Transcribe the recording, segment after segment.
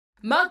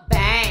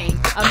Mukbang,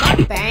 a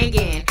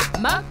mukbangin',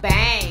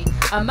 mukbang,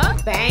 a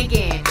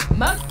mukbangin',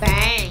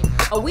 mukbang.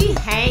 Oh, we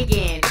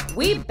hangin',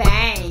 we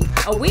bang,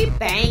 oh, we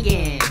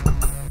bangin'.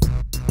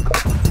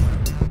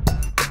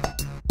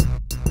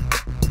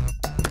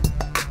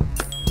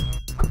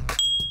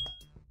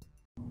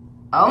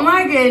 Oh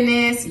my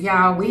goodness,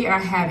 y'all, we are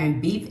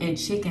having beef and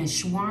chicken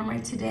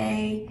shawarma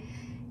today.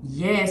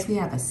 Yes, we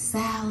have a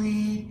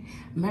salad.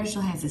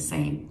 Murdershow has the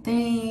same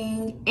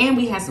thing. And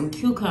we have some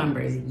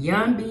cucumbers.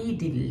 Yummy,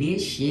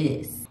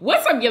 delicious.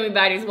 What's up, Yummy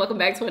Biters? Welcome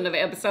back to another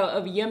episode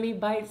of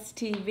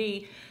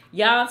Yummybitestv.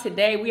 Y'all,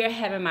 today we are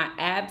having my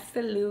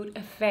absolute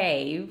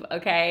fave,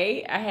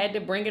 okay? I had to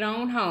bring it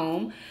on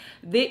home.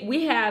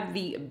 We have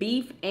the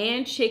beef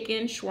and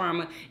chicken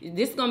shawarma.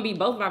 This is going to be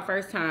both of our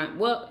first time.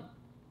 Well,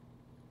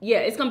 yeah,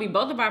 it's going to be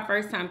both of our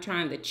first time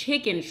trying the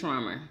chicken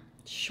shawarma.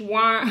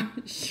 Shawarma.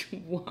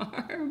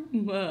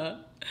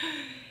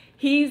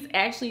 He's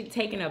actually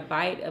taking a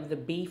bite of the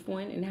beef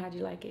one, and how'd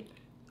you like it?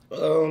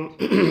 Or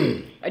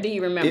do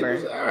you remember?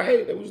 It was all right.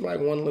 It was like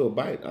one little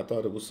bite. I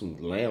thought it was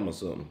some lamb or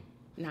something.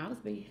 No, it's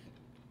beef.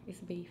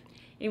 It's beef.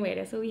 Anyway,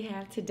 that's what we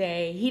have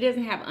today. He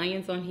doesn't have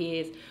onions on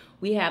his.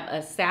 We have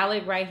a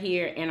salad right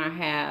here, and I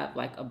have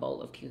like a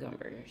bowl of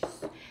cucumbers.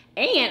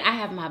 And I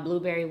have my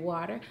blueberry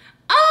water.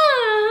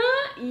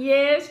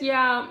 Yes,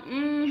 y'all.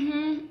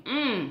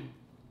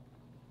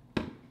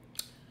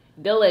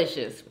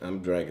 Delicious. I'm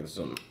drinking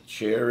some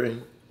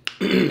cherry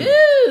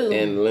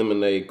and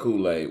lemonade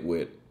Kool-Aid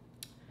with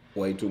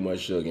way too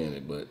much sugar in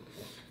it, but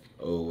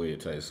oh,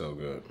 it tastes so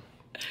good.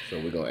 So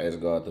we're going to ask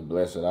God to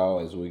bless it all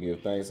as we give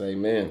thanks.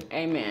 Amen.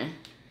 Amen.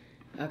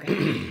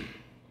 Okay.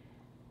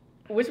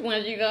 Which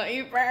one you going to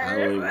eat first?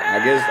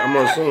 I guess I'm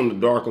going to assume the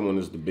darker one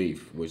is the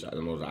beef, which I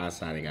don't know, the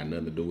eyesight ain't got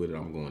nothing to do with it.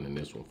 I'm going in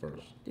this one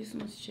first. This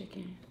one's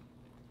chicken.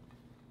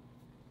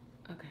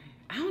 Okay.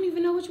 I don't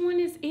even know which one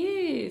this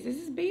is. Is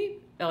this beef?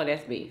 Oh,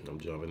 that's beef. I'm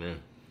jumping in.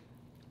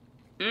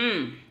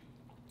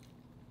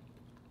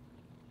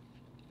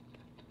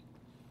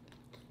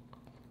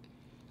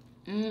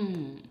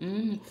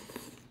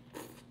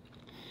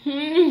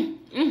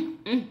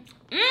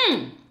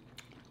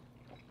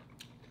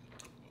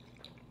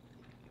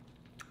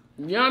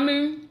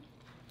 Yummy.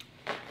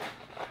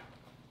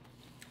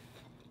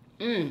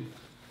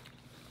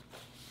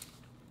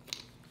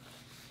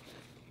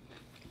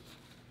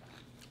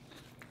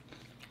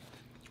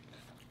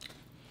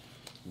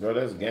 Bro,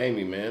 that's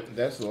gamey, man.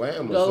 That's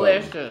lamb or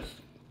Delicious. something.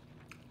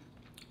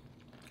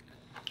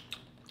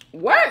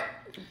 What?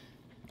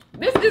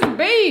 This is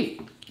beef.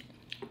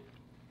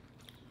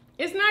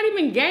 It's not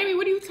even gamey.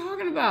 What are you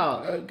talking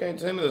about? I can't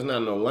tell me there's not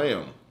no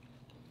lamb.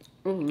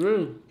 Oh,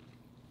 really?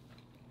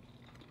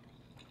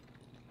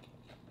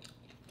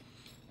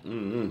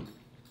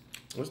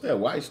 What's that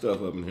white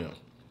stuff up in here?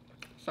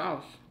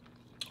 Sauce.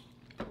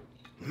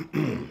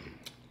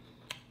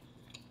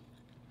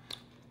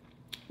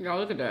 Y'all,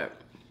 look at that.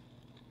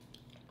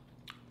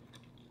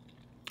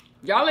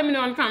 Y'all let me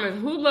know in the comments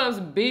who loves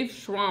beef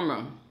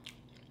shawarma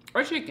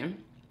or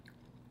chicken.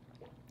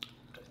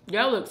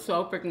 Y'all look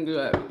so freaking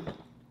good.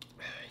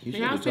 You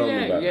should have told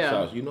me about the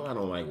sauce. You know I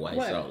don't like white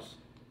sauce.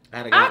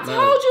 I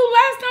told you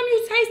last time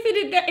you tasted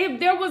it that if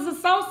there was a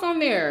sauce on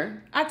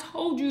there. I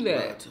told you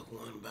that. I took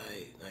one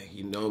bite. Like,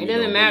 you know me. It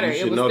doesn't matter. You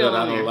should know that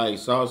I don't like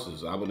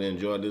sauces. I would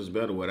enjoy this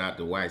better without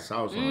the white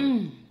sauce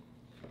on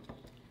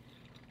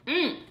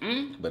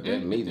it. But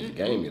that meat is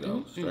gamey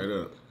though. Straight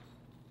up.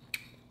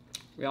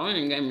 Y'all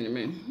ain't gamey to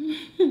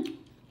me.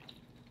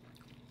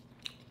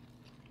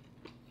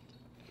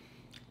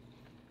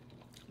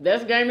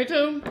 That's gamey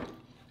too?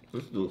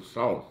 Let's do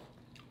sauce.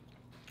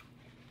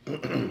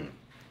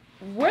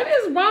 What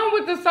is wrong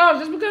with the sauce?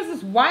 Just because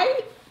it's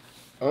white?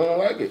 I don't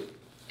like it.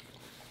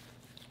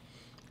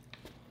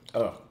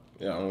 Oh,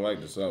 yeah, I don't like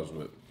the sauce,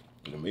 but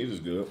the meat is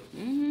good.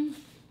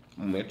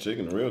 That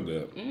chicken is real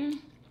good.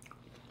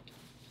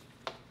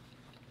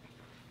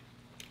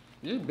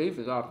 This beef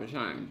is off the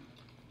chain.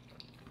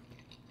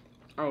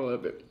 I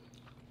love it.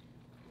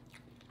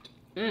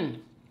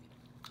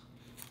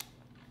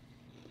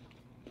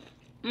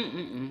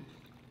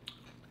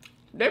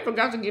 They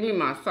forgot to give me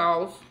my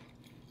sauce.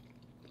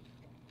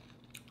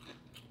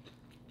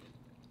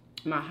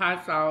 My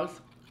hot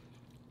sauce.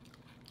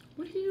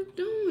 What are you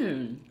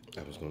doing?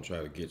 I was gonna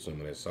try to get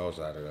some of that sauce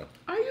out of there.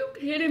 Are you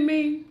kidding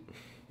me?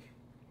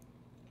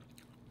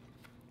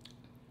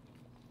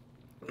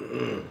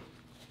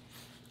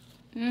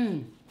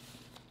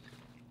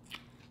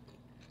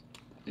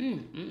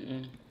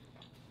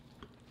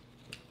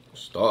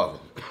 Starving.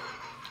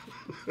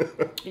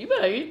 You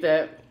better eat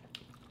that.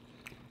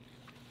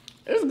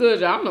 It's good,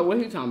 y'all. I don't know what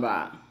he's talking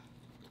about.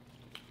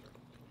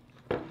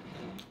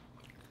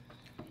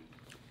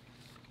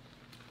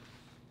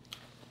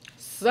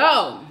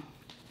 So,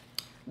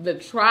 the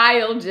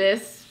trial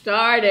just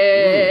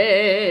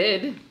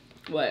started.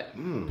 What?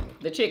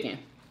 The chicken.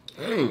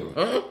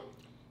 Huh?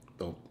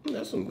 Oh,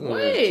 that's some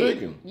good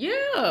chicken.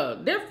 Yeah,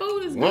 their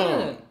food is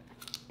good.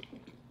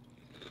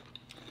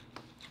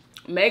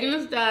 Meagan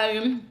The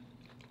Stallion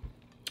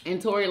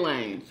and Tory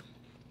Lanez.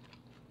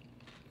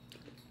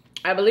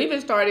 I believe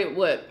it started,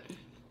 what,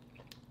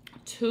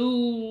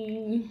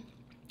 2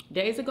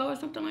 days ago or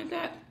something like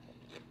that?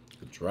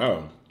 The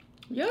trial?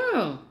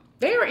 Yeah.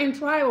 They are in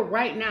trial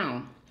right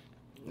now.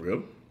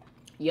 Really?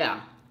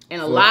 Yeah.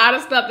 And a lot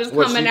of stuff is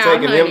coming out,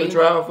 taking him to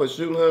trial for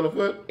shooting her in the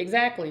foot?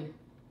 Exactly.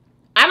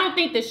 I don't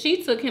think that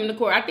she took him to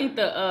court. I think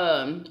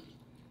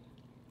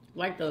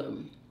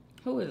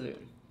who is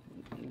it?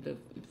 The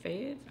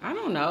feds? I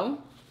don't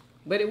know.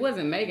 But it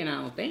wasn't Megan,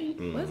 I don't think.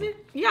 Was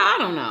it? Yeah, I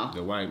don't know.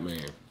 The white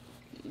man.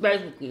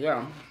 Basically,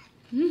 yeah.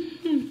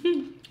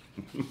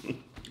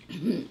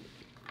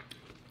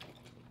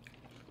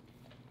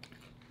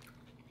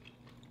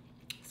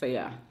 So,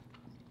 yeah.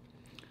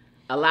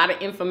 A lot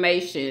of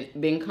information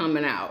been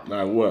coming out.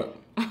 Like what?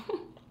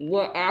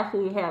 What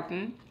actually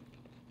happened.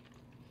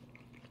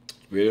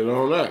 Read it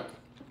on that.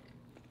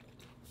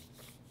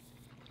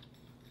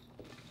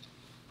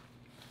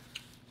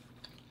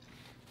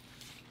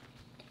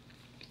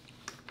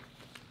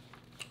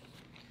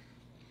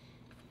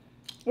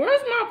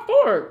 Where's my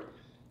fork?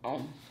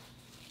 Oh.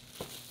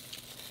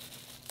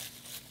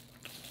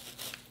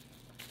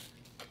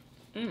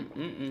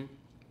 You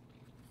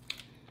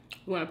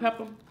want a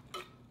pepper?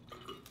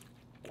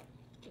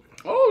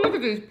 Oh, look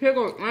at these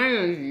pickled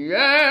onions.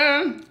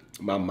 Yeah.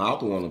 My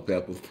mouth want a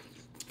pepper,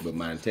 but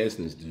my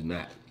intestines do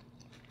not.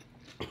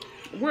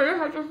 Where it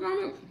hurt your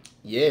stomach?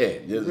 Yeah,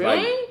 just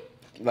really?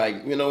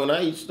 like you know, when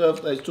I eat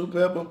stuff that's too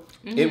pepper,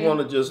 it want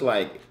to just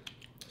like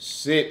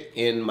sit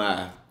in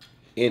my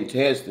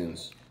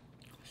intestines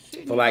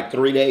for like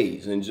 3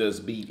 days and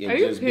just be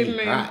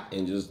hot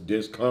and just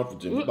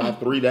discomforting for about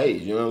 3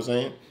 days. You know what I'm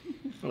saying?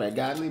 I'm like,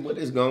 godly, what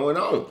is going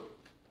on?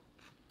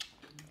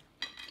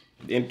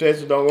 The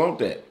intestines don't want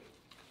that.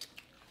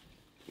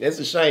 That's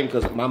a shame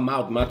because my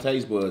mouth, my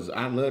taste buds,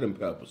 I love them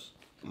peppers.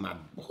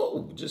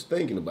 Just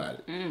thinking about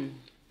it.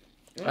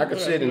 I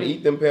could sit and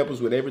eat them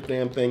peppers with every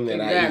damn thing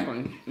that I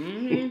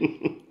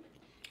eat.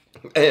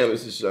 Damn,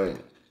 it's a shame.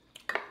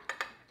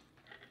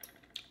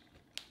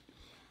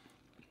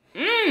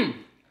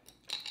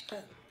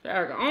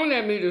 On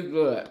that meat is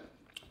good.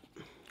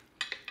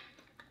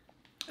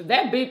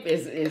 That beef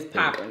is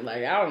popping.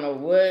 Like, I don't know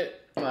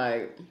what,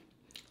 like,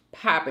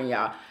 popping,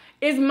 y'all.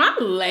 Is my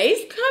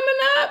lace coming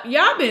up?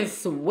 Y'all been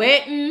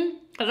sweating.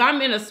 Because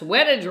I'm in a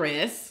sweater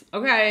dress,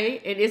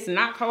 okay? And it's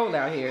not cold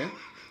out here.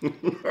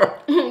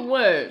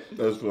 What?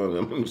 That's funny.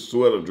 I'm in a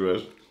sweater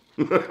dress.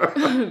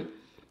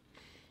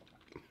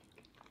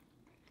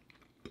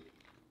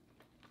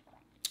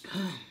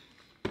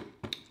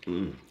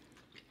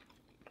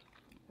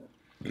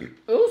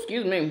 Oh,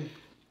 excuse me.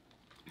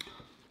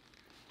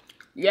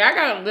 Yeah, I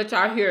gotta let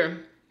y'all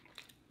hear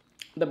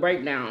the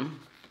breakdown.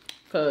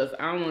 Because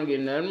I don't want to get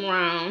nothing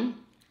wrong.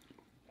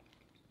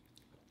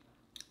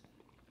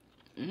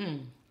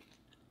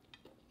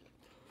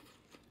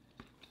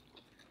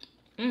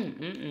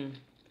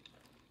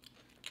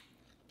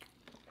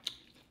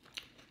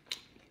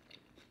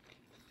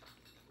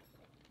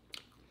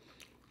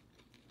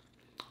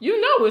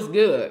 You know it's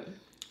good.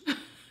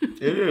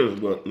 It is,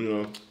 but, you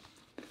know,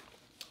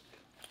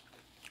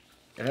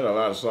 I had a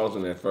lot of sauce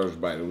in that first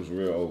bite. It was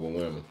real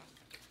overwhelming.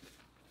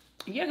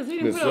 Yeah, because he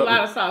didn't put a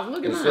lot of sauce.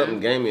 Look at mine. Something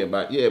gamey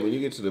about, yeah, when you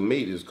get to the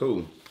meat, it's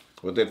cool.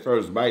 But that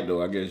first bite,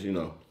 though, I guess, you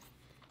know.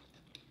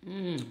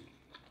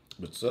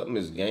 But something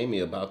is gamey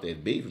about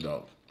that beef,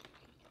 though.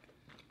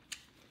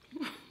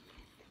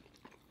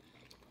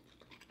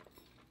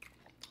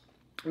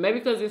 Maybe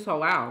because it's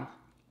halal.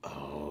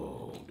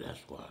 Oh, that's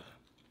why.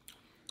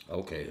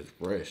 Okay, it's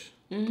fresh.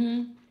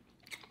 And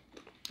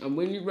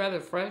when you rather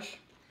fresh?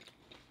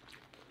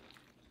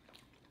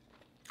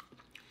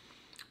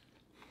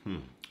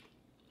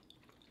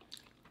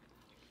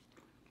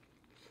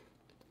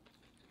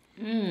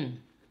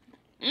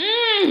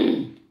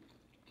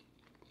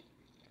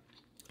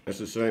 That's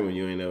a shame when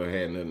you ain't never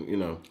had nothing, you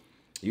know.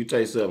 You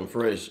taste something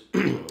fresh,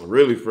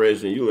 really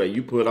fresh, and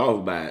you put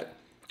off by it.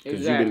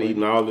 Because you've been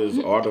eating all this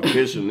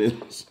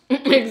artificialness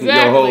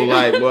your whole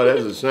life. Boy,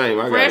 that's a shame.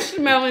 Fresh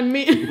smelling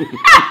meat.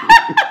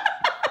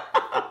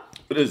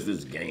 What is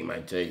this game I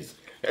taste?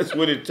 That's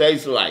what it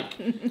tastes like.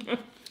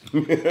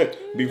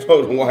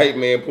 Before the white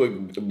man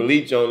put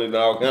bleach on it and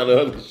all kind of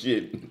other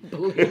shit.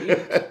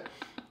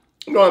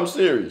 No, I'm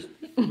serious.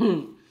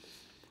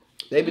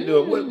 They be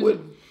doing what?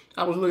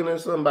 I was looking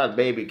at something about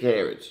baby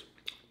carrots.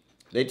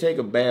 They take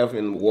a bath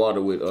in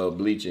water with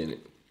bleach in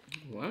it.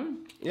 What?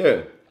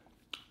 Yeah.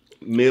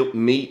 Milk,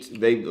 meat.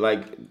 They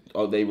run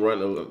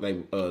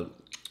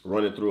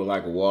it through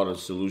like a water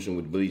solution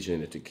with bleach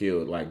in it to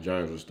kill like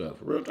germs and stuff.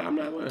 Real time, I'm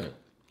not lying.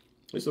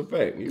 It's a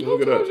fact. You can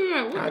look it up.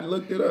 I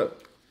looked it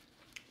up.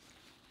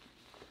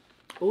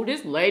 Oh,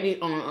 this lady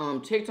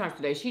on TikTok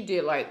today, she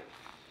did like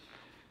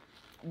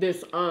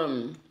this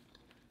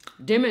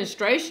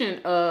demonstration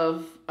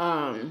of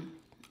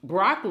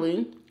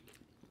broccoli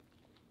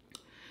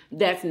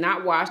that's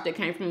not washed, that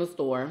came from the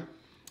store,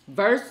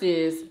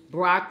 versus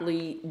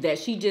broccoli that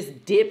she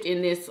just dipped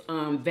in this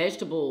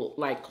vegetable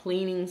like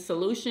cleaning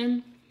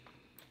solution.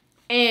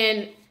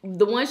 And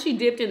the one she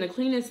dipped in the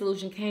cleaning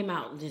solution came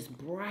out this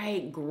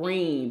bright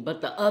green,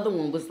 but the other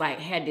one was like,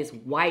 had this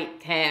white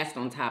cast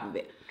on top of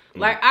it.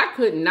 Like, I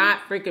could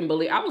not freaking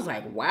believe. I was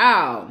like,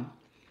 wow.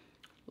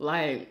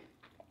 Like,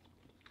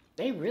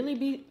 they really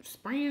be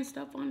spraying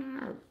stuff on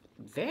our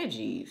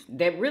veggies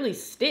that really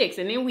sticks,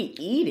 and then we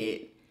eat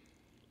it.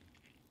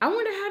 I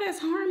wonder how that's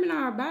harming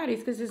our bodies,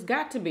 because it's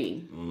got to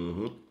be.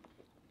 Mm-hmm.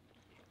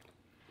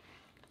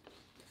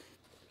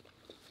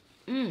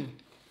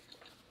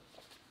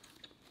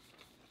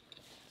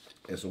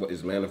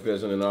 It's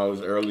manifesting in all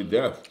this early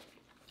death.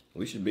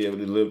 We should be able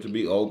to live to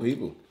be old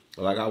people,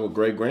 like our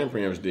great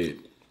grandparents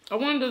did. I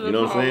wonder, you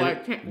know what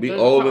I'm saying? Be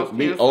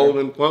old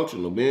and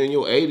functional. Be in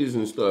your 80s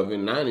and stuff,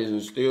 and 90s,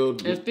 and still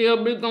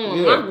be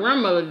going. Yeah. My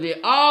grandmother did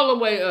all the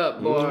way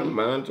up, boy.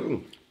 Mine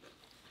too.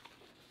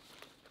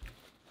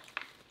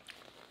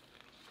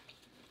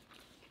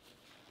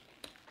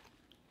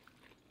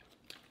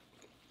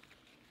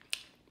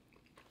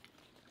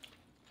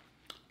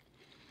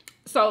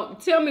 So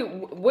tell me,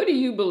 what do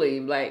you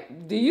believe?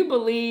 Like, do you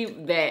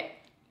believe that,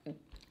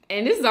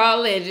 and this is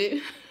all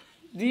alleged,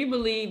 do you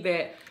believe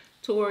that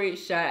Tory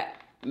shot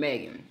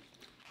Meagan?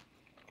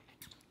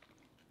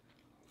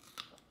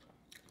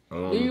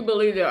 Do you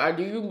believe that, or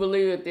do you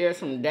believe that there's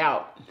some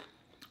doubt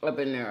up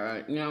in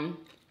there, you know?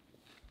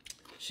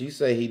 She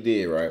say he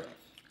did, right?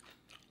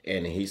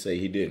 And he say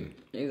he didn't.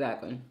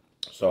 Exactly.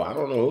 So I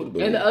don't know who to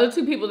believe. And the other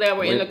two people that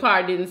were in the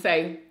car didn't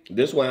say.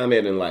 This is where I'm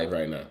at in life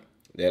right now.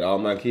 That all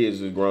my kids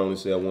is grown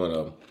except one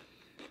of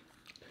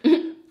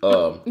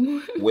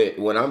them.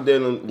 When I'm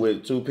dealing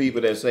with two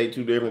people that say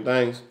two different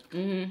things,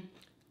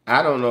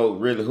 I don't know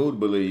really who to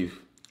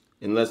believe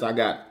unless I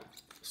got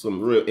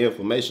some real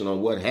information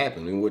on what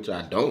happened, in which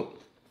I don't.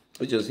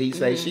 It's just he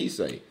say, she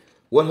say.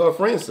 What her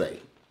friends say.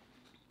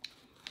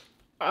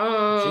 She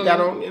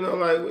got on, you know,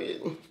 like.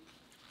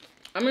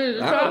 I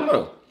mean, I don't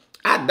know.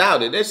 I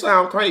doubt it. They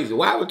sound crazy.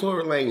 Why would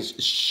Tory Lanez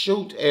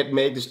shoot at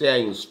Meagan The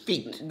Stallion's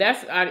feet?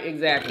 That's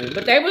exactly.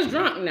 But they was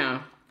drunk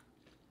now.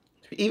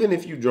 Even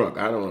if you drunk,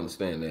 I don't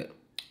understand that.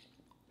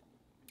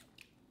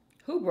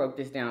 Who broke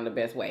this down the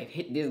best way?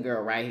 Hit this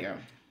girl right here.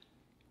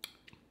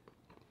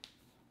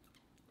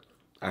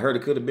 I heard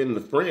it could have been the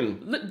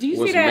friend. Look, do you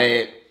see that?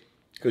 Mad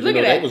because you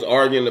know they was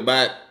arguing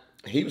about.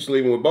 He was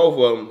sleeping with both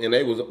of them, and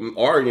they was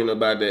arguing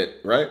about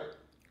that, right?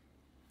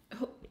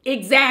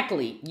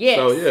 Exactly. Yes.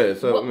 So yeah.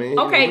 So well, I mean,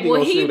 okay.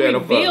 Well, he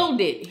revealed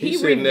it. He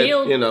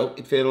revealed. You know,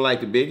 feeling like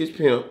the biggest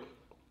pimp.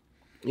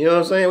 You know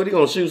what I'm saying? What he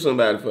gonna shoot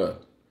somebody for?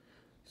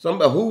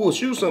 Somebody who will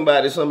shoot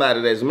somebody?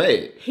 Somebody that's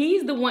mad.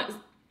 He's the one.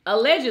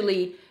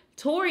 Allegedly,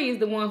 Tory is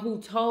the one who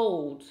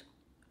told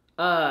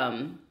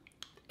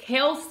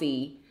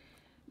Kelsey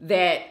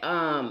that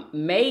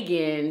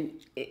Meagan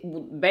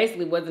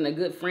basically wasn't a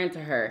good friend to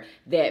her.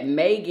 That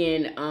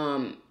Meagan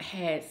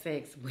had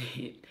sex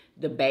with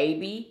the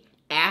baby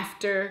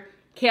after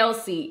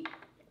Kelsey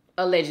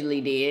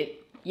allegedly did.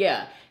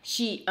 Yeah.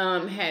 She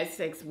had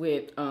sex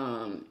with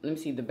let me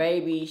see, the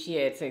baby. She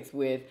had sex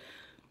with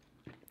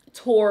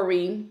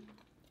Tory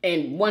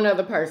and one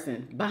other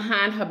person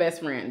behind her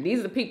best friend. These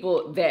are the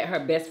people that her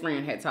best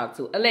friend had talked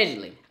to,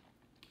 allegedly.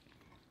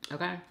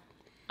 Okay?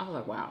 I was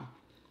like, wow.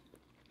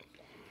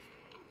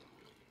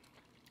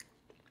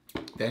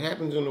 That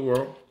happens in the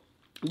world.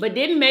 But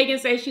didn't Meagan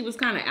say she was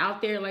kind of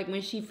out there, like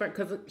when she first,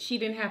 because she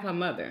didn't have her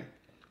mother?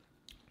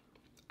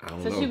 I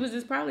don't know. So she was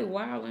just probably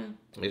wilding,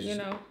 you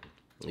know?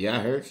 Yeah, I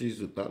heard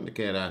she's a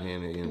thundercat out here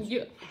in the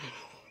yeah.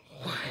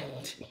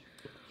 What?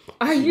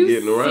 Are you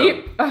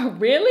serious?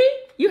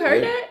 Really? You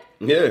heard that?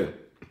 Yeah.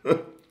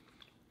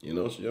 You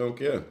know, she don't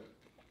care.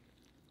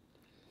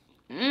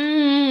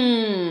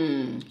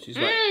 She's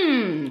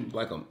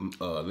like a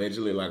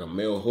allegedly like a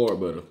male whore,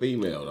 but a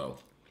female though.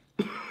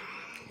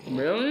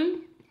 Really?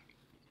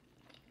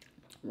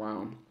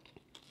 Wow.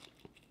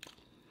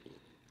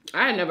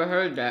 I had never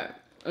heard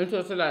that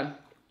until today.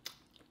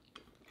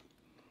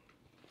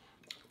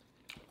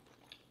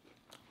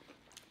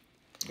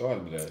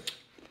 God bless.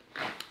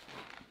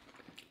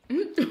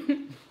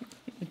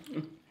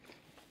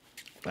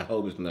 I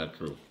hope it's not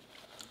true.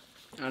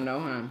 I know,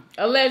 huh?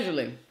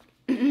 Allegedly.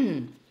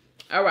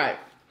 All right.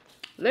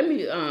 Let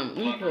me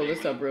pull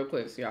this up real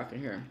quick so y'all can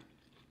hear.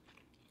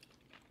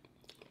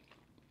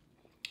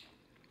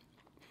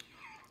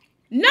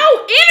 No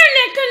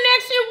internet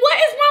connection. What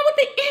is wrong with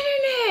the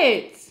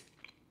internet?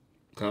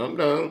 Calm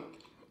down.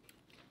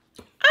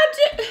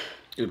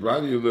 It's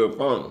probably your little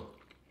phone.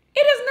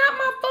 It is not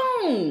my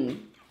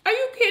phone. Are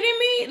you kidding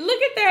me?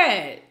 Look at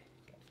that.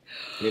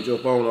 Ain't your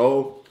phone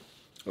old?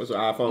 What's an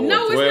iPhone?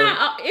 No, it's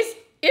not.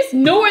 It's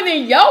newer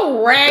than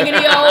your raggedy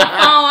old phone.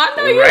 I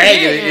know you're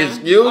raggedy.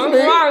 Excuse me.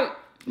 Right.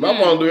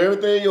 My phone do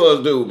everything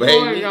yours do,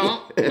 baby.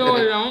 No, it don't. No,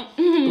 it don't.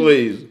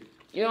 Please.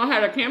 You don't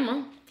have a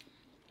camera.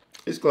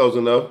 It's close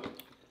enough.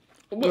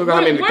 Look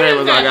how many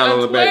cameras I got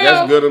on the back.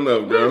 That's good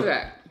enough, girl. What is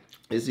that?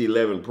 It's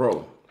 11 Pro.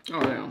 Oh,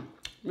 yeah.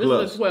 This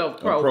Plus. is a 12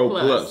 Pro, Pro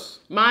Plus.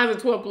 Mine's a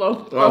 12 Pro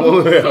Plus.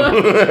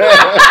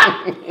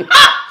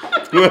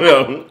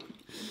 Well,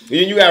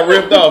 you got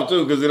ripped off,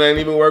 too, because it ain't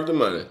even worth the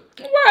money.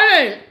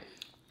 Right.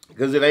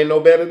 Because it ain't no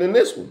better than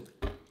this one.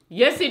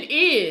 Yes, it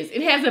is.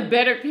 It has a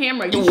better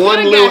camera. You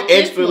one little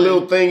extra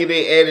little thing that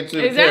they added to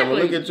the camera.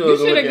 Look at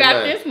yours. You should have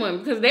got this one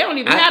because they don't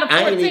even have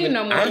a 14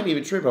 no more. I ain't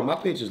even tripping. My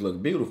pictures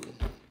look beautiful.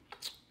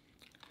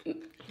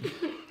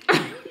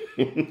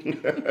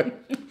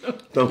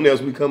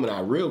 Thumbnails be coming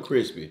out real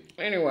crispy.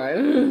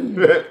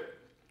 Anyway.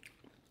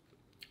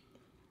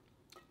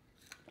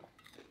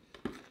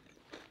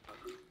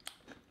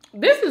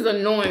 This is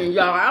annoying,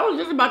 y'all. I was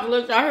just about to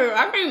let y'all hear.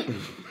 I can't.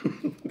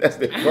 That's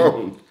the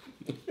phone.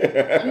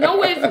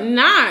 No, it's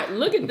not.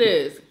 Look at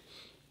this.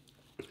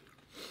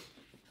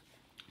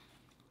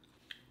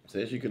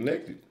 Says you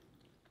connected.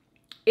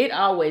 It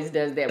always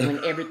does that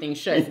when everything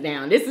shuts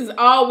down. This is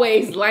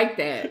always like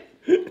that.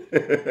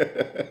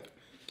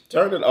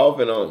 Turn it off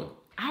and on.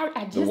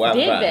 I just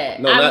did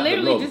that. No, I not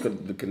literally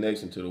the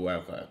connection to the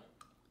Wi-Fi.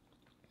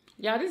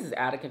 Y'all, this is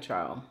out of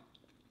control.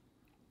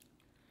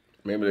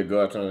 Maybe the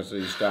girl trying to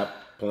say stop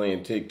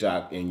playing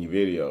TikTok in your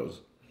videos.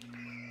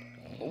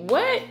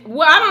 What?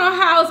 Well, I don't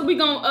know how else we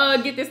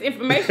gonna get this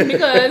information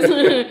because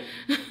even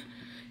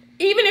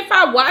if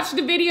I watch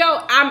the video,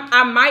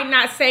 I might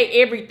not say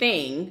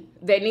everything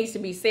that needs to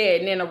be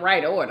said in the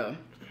right order.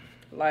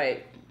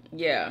 Like,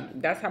 yeah,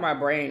 that's how my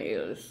brain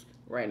is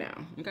right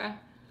now. Okay.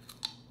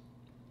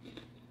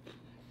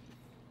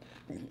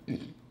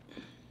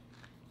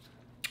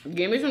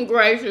 Give me some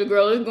grace. The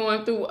girl is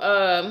going through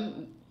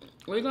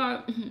what do you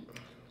call it?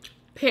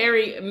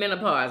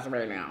 Perimenopause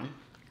right now.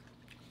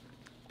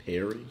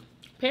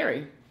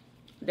 Peri.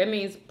 That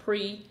means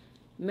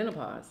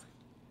pre-menopause.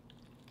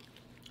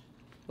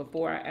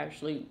 Before I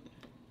actually,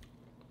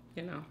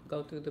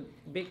 go through the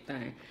big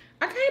thing.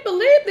 I can't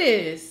believe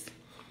this.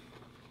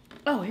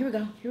 Oh, here we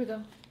go.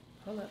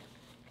 Hold up.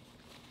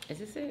 Is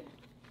this it?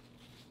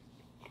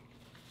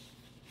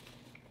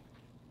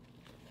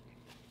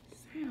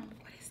 Sound,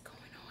 what is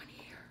going on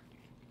here?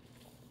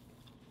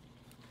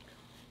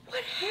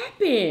 What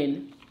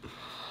happened?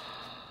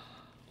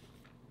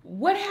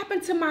 What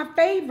happened to my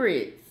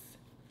favorites?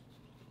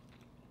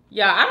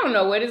 Y'all, I don't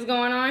know what is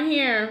going on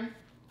here.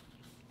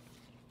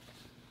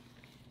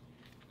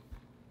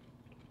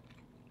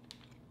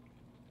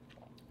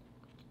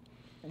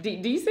 Do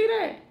you see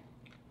that?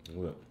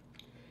 What?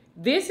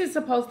 This is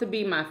supposed to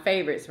be my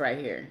favorites right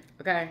here.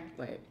 Okay?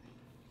 Wait.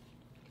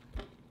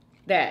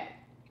 That.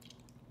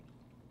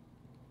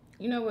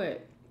 You know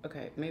what?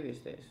 Okay, maybe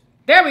it's this.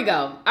 There we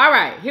go. All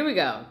right, here we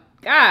go.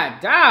 God,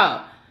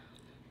 dog.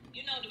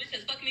 You know, the bitch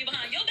is fucking me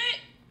behind your back.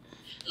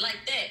 Like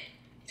that.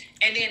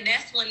 And then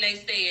that's when they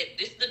said,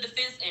 this is the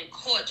defense in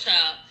court,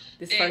 child.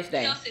 This first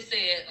day. Kelsey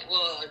said,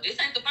 well, this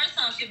ain't the first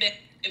time she back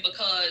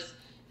because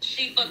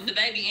she fucked the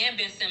baby and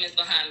Ben Simmons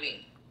behind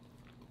me.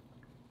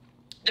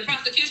 The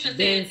prosecution said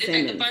this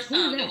ain't the first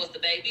time it was the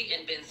baby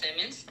and Ben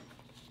Simmons.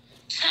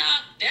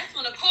 Child, that's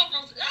when the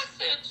courtroom, I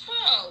said,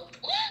 child,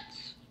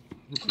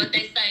 what? But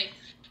they say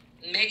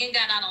Meagan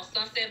got out on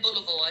Sunset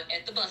Boulevard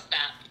at the bus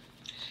stop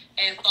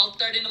at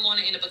 4:30 in the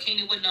morning in a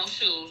bikini with no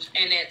shoes,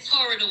 and that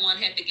Tory, the one,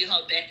 had to get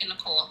her back in the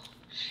car.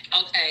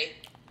 Okay.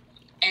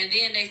 And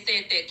then they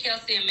said that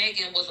Kelsey and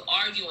Meagan was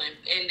arguing,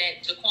 and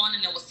that Jaquan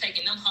and them was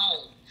taking them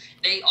home.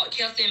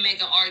 Kelsey and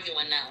Meagan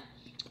arguing now.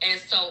 And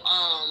so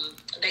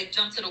they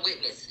jumped to the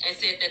witness and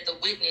said that the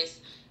witness,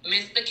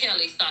 Mr.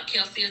 Kelly, saw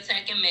Kelsey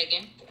attacking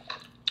Meagan.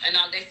 And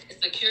now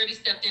security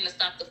stepped in to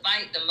stop the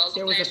fight. The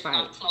muzzle flash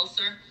got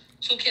closer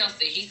to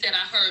Kelsey. He said,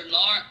 I heard a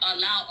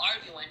loud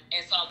arguing,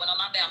 and so I went on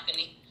my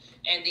balcony,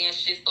 and then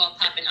shit started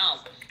popping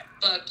off.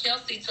 But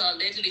Kelsey to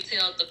allegedly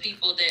tell the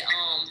people that,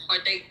 or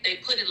they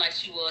put it like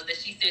she was, that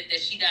she said that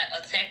she got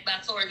attacked by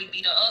Tory, he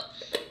beat her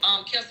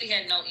up. Kelsey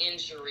had no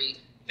injury.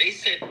 They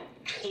said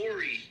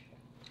Tory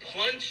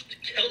punched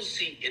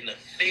Kelsey in the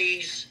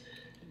face,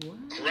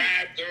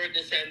 grabbed her,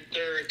 this and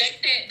third. They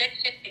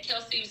said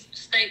Kelsey's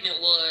statement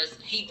was,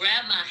 he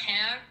grabbed my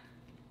hair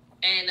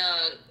and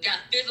got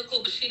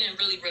physical, but she didn't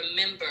really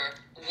remember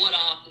what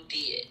all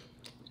he did.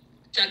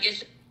 So I guess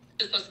she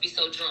was supposed to be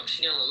so drunk,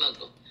 she didn't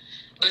remember.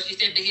 But she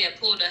said that he had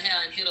pulled her hair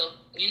and hit her,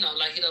 hit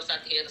her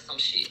upside the head or some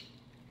shit.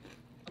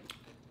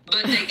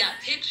 But they got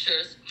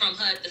pictures from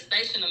her at the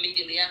station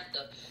immediately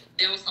after.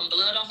 There was some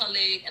blood on her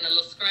leg and a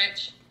little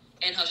scratch,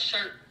 and her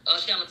shirt,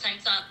 she had a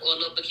tank top or a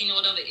little bikini or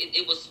whatever,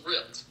 it was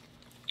ripped.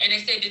 And they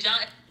said, did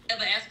y'all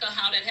ever ask her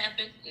how that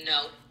happened?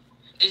 No.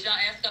 Did y'all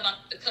ask her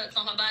about the cuts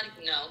on her body?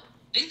 No.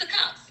 These are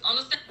cops on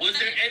the stand. Was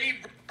there any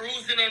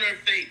bruising on her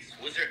face?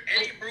 Was there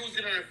any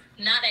bruising on her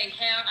face? Not a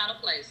hair out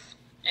of place,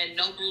 and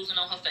no bruising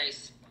on her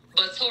face.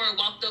 But Tori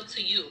walked up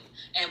to you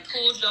and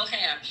pulled your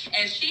hair,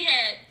 and she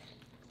had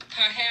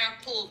her hair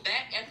pulled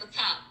back at the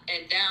top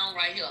and down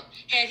right here.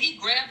 Had he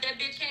grabbed that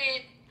bitch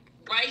head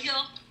right here,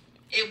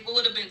 it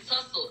would have been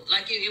tussled.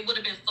 Like, it would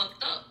have been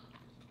fucked up.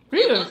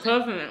 He was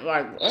tussling it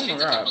like, oh my God. She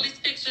took a police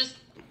pictures.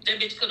 That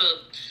bitch could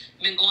have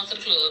been going to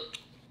the club.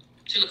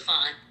 She looked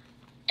fine.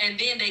 And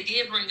then they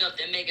did bring up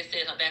that Meagan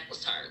said her back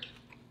was turned.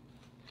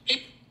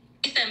 He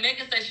said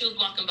Meagan said she was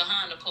walking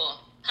behind the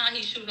car. How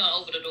he shoot her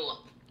over the door.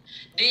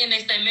 Then they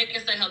say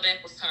Meagan said her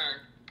back was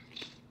turned.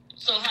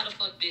 So how the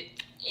fuck did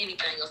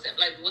anything else.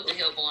 Like, what the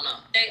hell going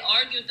on? They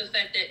argued the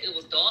fact that it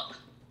was dark.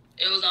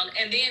 It was on,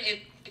 and then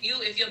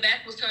if your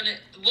back was turning,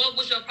 what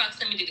was your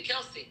proximity to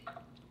Kelsey?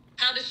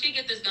 How did she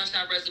get this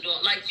gunshot residue?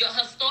 Like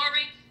her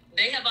story,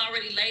 they have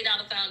already laid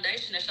out a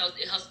foundation that shows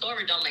her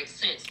story don't make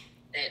sense.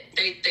 That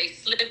they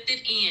slipped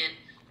it in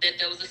that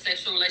there was a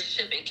sexual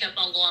relationship and kept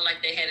on going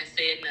like they hadn't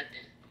said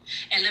nothing.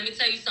 And let me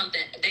tell you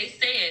something. They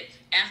said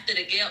after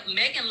the Gayle,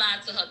 Meagan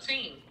lied to her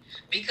team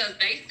because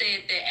they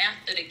said that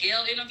after the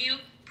Gayle interview,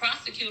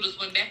 prosecutors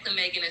went back to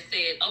Meagan and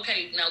said,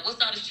 okay, now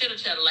what's all this chitter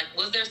chatter? Like,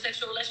 was there a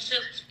sexual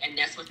relationship? And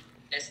that's when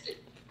that's it.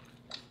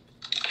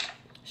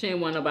 She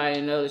didn't want nobody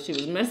to know that she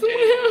was messing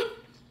with him.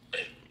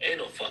 Ain't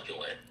no fucking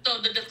way. So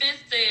the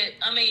defense said,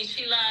 I mean,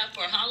 she lied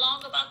for how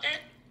long about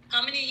that?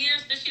 How many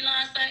years did she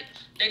lie and say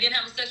they didn't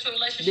have a sexual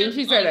relationship? Didn't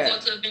she say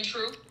that? To have been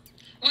true.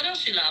 What else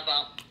she lied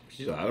about?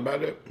 She lied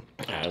about it?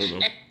 I don't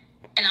know.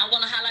 And I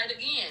want to highlight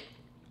again,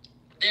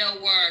 there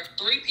were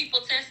 3 people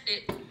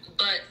tested,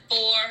 but 4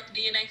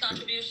 DNA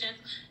contributions.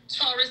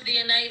 Taurus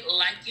DNA,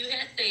 like you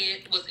had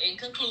said, was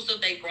inconclusive.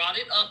 They brought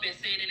it up and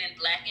said it in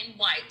black and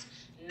white.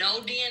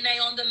 No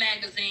DNA on the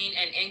magazine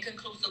and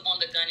inconclusive on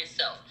the gun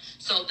itself.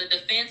 So the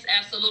defense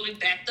absolutely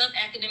backed up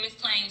academics'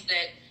 claims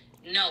that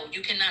no,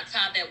 you cannot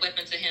tie that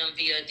weapon to him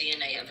via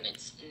DNA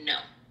evidence.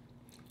 No.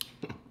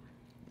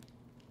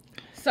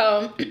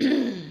 So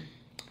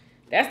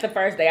that's the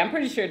first day. I'm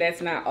pretty sure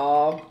that's not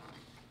all.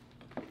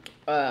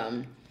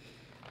 But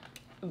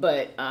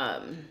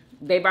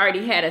they've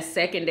already had a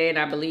second day, and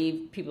I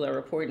believe people are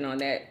reporting on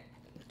that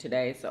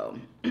today. So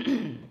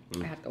I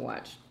have to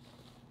watch.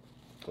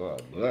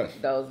 God bless.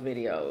 Those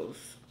videos.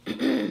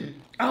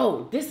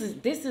 Oh, this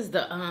is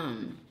the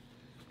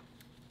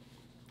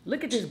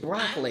look at this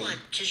broccoli. I want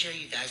to show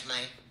you guys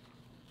my.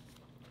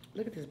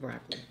 Look at this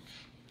broccoli.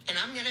 And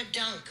I'm gonna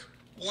dunk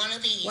one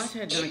of these. Watch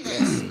her dunk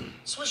this.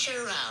 Swish it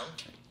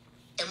around,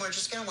 and we're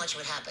just gonna watch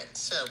what happens.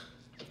 So,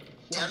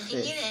 dumping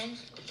it in.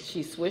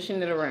 She's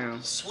swishing it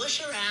around. Swish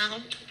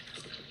around.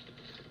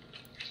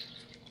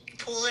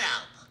 Pull it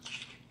out.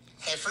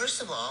 Okay,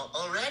 first of all,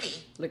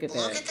 already. Look at that.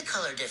 Look at the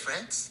color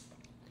difference.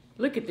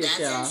 Look at this,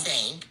 y'all. That's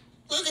insane.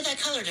 Look at that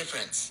color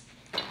difference.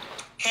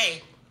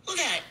 Hey, look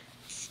at it.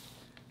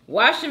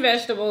 Wash your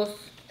vegetables.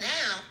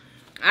 Now.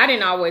 I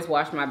didn't always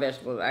wash my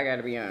vegetables. I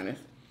gotta be honest.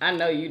 I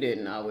know you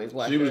didn't always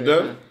wash. She was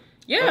done?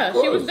 Yeah,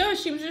 she was done.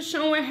 She was just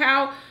showing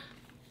how,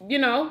 you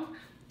know,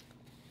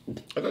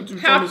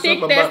 how thick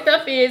that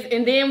stuff is.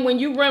 And then when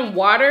you run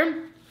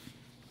water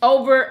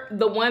over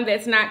the one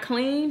that's not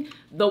clean,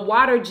 the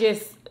water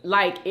just,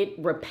 like, it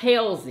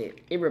repels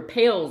it. It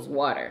repels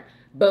water.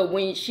 But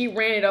when she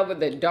ran it over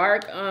the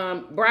dark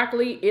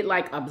broccoli, it,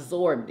 like,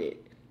 absorbed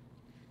it.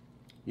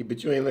 Yeah,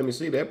 but you ain't let me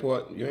see that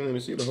part. You ain't let me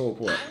see the whole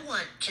part. I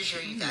want to show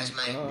you guys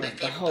my favorite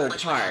the whole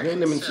part. You ain't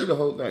let me see the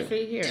whole thing.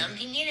 See here.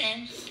 Dumping it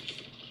in.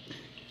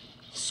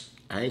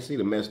 I ain't see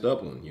the messed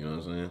up one, you know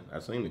what I'm saying? I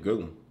seen the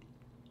good one,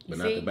 but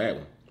not the bad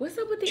one. What's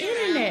up with the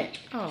internet?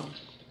 Oh.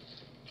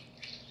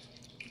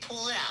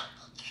 Pull it out.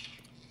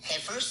 Okay,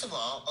 first of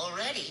all,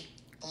 already,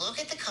 look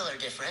at the color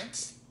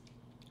difference.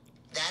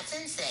 That's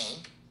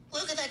insane.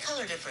 Look at that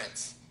color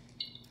difference.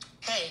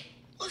 Hey,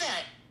 look at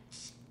it.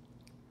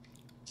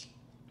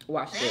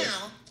 Watch this.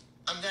 Now,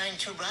 I'm going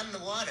to run the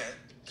water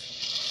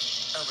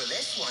over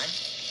this one.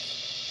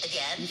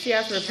 Again. You see how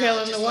it's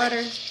repelling the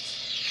water?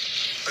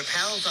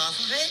 Repels off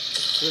of it.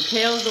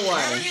 Repels the Now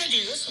water. we're going to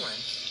do this one.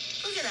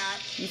 Look at that.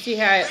 You see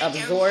how it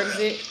absorbs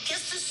it?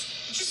 Just a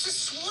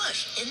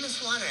swoosh in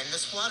this water, and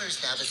this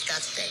water's now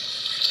disgusting.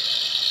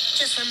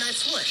 Just from that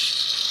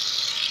swoosh.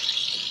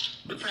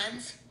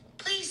 Friends,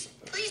 please.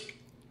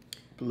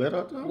 Let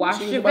her wash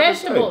your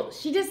vegetables.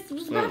 She just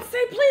was about to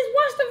say, please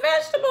wash the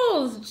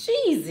vegetables.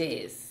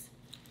 Jesus.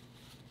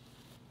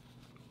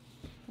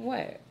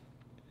 What?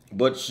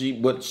 But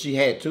she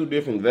had 2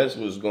 different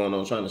vegetables going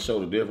on, trying to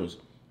show the difference.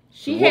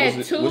 She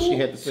had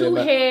two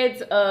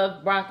heads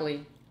of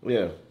broccoli.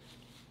 Yeah.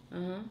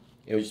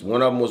 It was,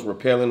 one of them was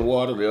repelling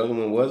water, the other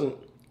one wasn't.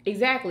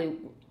 Exactly.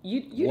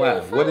 You Why?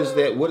 What is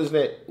that? What is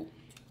that?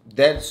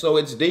 That so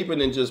it's deeper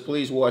than just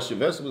please wash your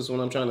vegetables. What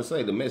I'm trying to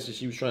say, the message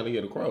she was trying to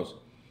get across.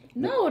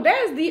 No,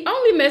 that's the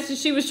only message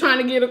she was trying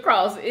to get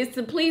across is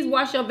to please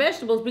wash your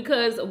vegetables,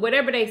 because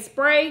whatever they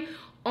spray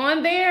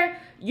on there,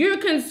 you're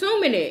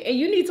consuming it and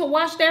you need to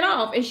wash that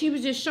off. And she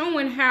was just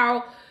showing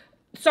how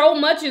so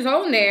much is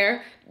on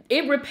there,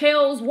 it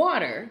repels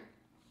water.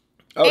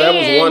 Oh, that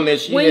was one that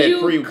she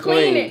had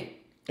pre-cleaned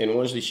and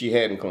one that she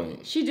hadn't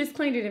cleaned. She just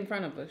cleaned it in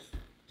front of us.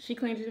 She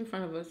cleaned it in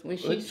front of us when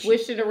she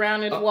swished it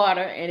around in the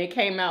water and it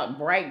came out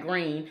bright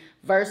green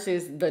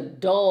versus the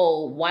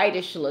dull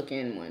whitish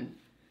looking one.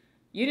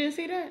 You didn't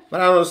see that? But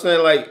I don't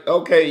understand, like,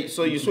 okay,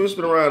 so you switched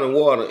it around in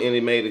water and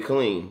it made it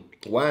clean.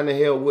 Why in the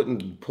hell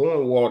wouldn't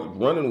pouring water,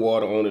 running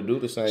water on it do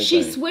the same thing?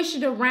 She swished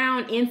it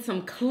around in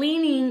some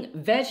cleaning,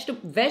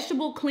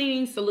 vegetable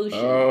cleaning solution.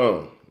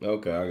 Oh,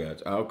 okay, I got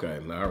you. Okay,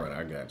 all right,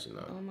 I got you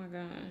now. Oh my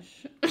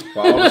gosh. For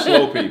all the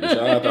slow people. Shout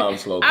out to all the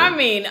slow people. I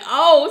mean,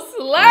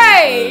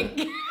 Slay.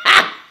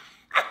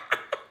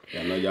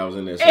 I know y'all was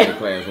in that same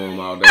classroom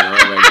all day. I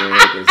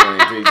ain't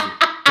that same teacher.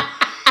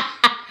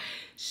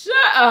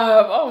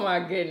 up. Oh my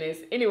goodness.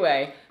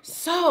 Anyway,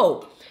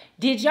 so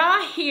did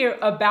y'all hear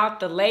about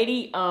the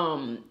lady?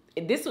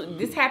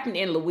 This happened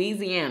in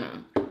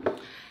Louisiana.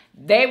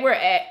 They were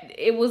at,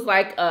 it was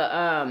like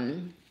a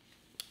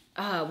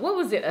what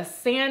was it? A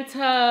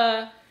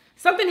Santa,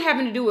 something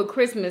having to do with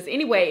Christmas.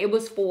 Anyway, it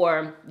was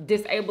for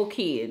disabled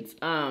kids.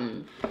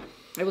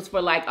 It was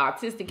for like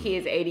autistic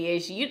kids,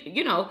 ADHD,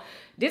 you know,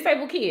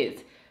 disabled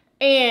kids.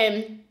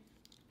 And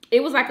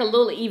it was like a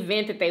little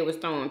event that they was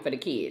throwing for the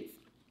kids.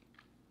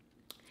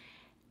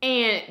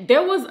 And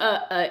there was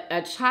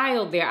a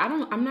child there.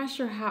 I'm not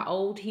sure how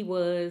old he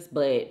was,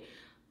 but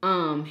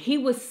he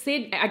was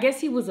sitting, I guess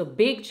he was a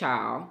big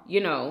child, you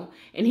know,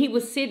 and he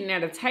was sitting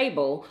at a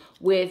table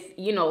with,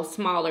 you know,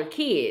 smaller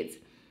kids.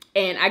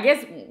 And I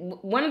guess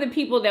one of the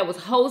people that was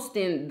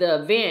hosting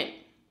the event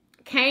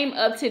came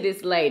up to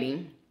this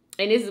lady,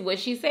 and this is what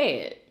she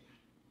said.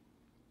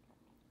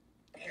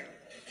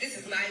 This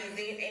is my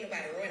event. Ain't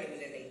nobody running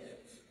with it.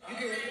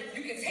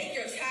 You can take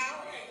your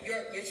child,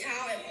 your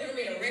child, and put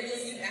him in a regular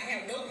seat. I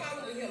have no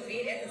problem with him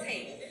being at the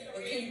table,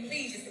 but can you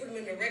please just put him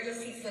in the regular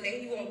seat so that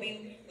he won't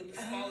be with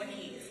the smaller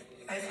kids?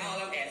 That's all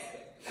I'm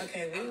asking.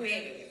 Okay, I'm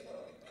begging you.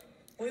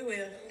 We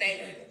will.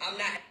 Thank you. I'm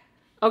not.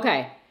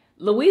 Okay,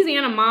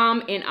 Louisiana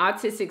mom and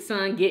autistic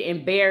son get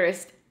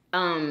embarrassed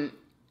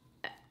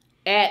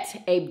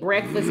at a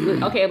breakfast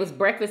with, okay, it was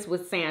breakfast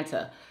with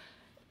Santa.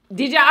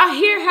 Did y'all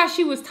hear how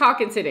she was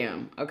talking to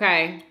them?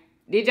 Okay,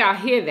 did y'all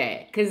hear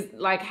that? Because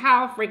like,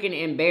 how freaking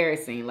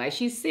embarrassing. Like,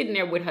 she's sitting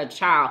there with her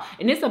child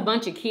and there's a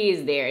bunch of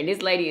kids there and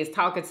this lady is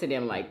talking to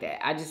them like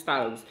that. I just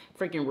thought it was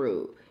freaking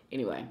rude.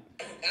 Anyway,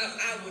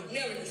 I would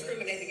never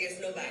discriminate against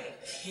nobody.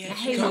 I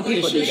hate when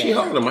people do that. She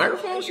holding the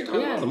microphone? She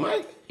talking on the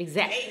mic?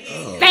 Exactly.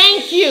 Oh.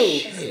 Thank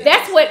you.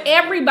 That's what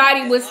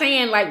everybody was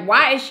saying. Like,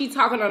 why is she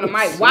talking on the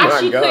mic? Why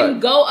she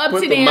couldn't go up to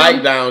them? Put the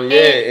mic down, yeah.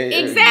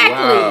 Exactly.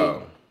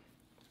 Wow.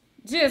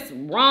 Just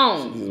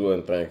wrong. She just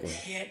wasn't thinking.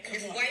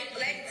 It's white,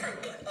 black,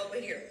 purple over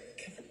here.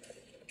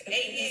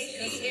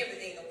 ADHD,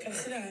 everything. Come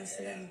sit down,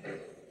 sit down.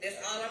 That's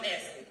all I'm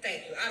asking.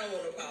 Thank you. I don't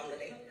want no problem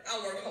today. I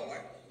work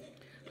hard.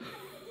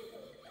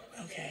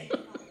 Okay.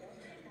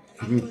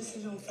 I'm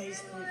posting on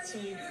Facebook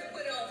too.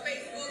 Put it on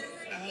Facebook.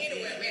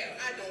 Anywhere, man.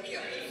 I don't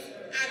care.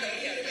 I don't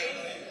care today.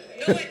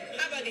 You know what?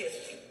 How about this?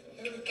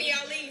 Can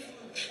y'all leave?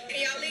 Can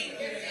y'all leave?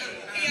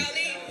 Can y'all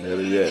leave?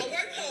 Better yet. I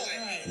work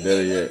hard.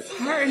 Better yet.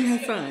 Her and her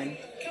son.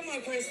 Come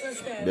on, Chris.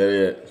 Let's go.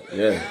 Better yet.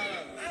 Yeah.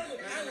 I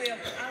will.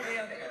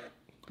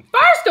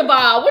 First of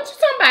all, what you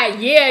talking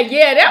about?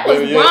 Yeah, that was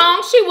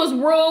wrong. She was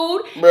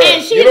rude. Bruh,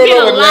 and she's getting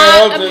a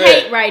lot of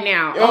hate right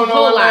now. You don't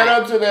know what led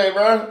up today,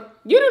 bro.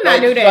 You do not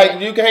do that.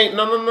 Like, you can't,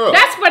 no.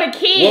 That's for the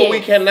kids. What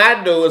we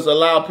cannot do is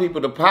allow people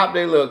to pop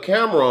their little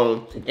camera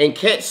on and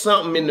catch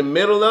something in the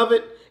middle of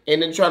it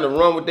and then try to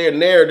run with their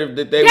narrative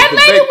that they That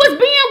lady was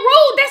being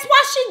rude. That's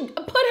why she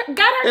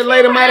got her. That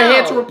lady might have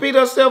had to repeat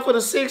herself for the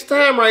 6th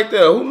time right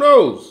there. Who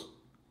knows?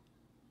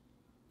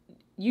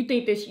 You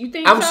think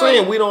I'm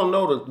saying we don't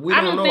know.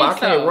 I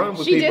can't run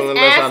with people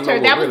unless I know what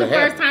really happened. That was the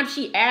first time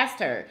she asked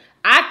her.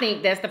 I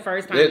think that's the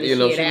first time that you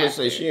know, she she had just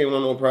say asked she ain't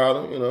want no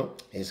problem, you know.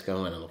 It's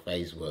going on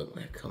Facebook.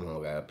 Man, come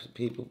on, guys.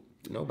 People,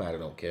 nobody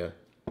don't care.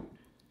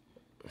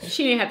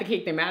 She didn't have to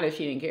kick them out if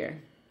she didn't care.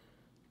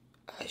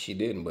 She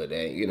didn't, but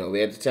you know,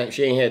 at the time,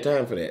 she ain't had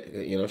time for that.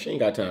 You know, she ain't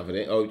got time for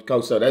that. Oh,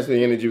 Coach, so that's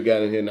the energy you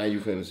got in here. Now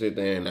you finna sit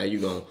there and now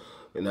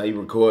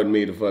you recording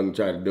me to fucking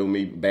try to do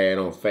me bad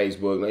on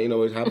Facebook. Now, you know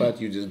what? How about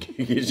you just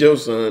get your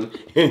son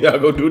and y'all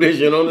go do this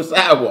shit on the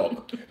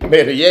sidewalk?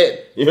 Better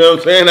yet, you know what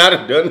I'm saying? I'd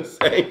have done the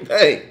same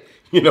thing.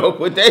 You know,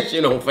 put that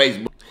shit on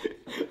Facebook.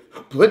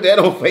 Put that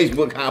on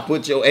Facebook, I'll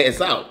put your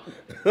ass out.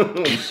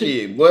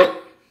 Shit,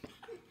 what?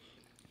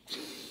 You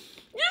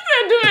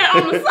said do that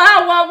on the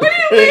sidewalk. What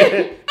do you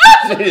mean?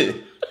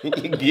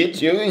 Shit.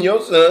 Get you and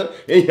your son,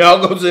 and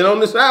y'all go sit on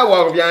the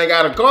sidewalk if y'all ain't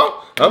got a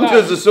car. I'm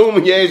just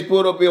assuming your ass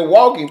put up here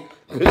walking.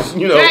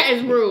 You know. That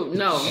is rude.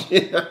 No.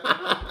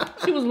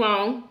 She was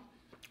wrong.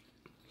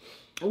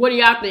 What do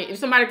y'all think? If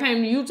somebody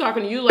came to you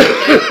talking to you like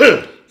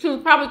that, she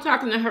was probably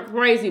talking to her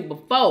crazy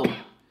before.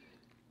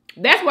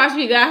 That's why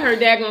she got her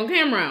daggone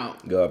camera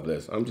out. God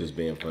bless. I'm just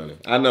being funny.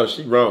 I know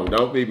she wrong.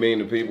 Don't be mean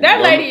to people.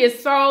 That lady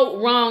is so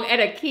wrong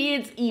at a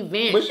kid's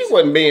event. But she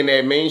wasn't being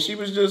that mean. She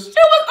was just. She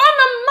was on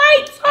the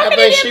mic talking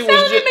to him,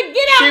 telling him to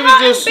get out. She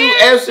was just too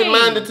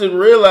absent-minded to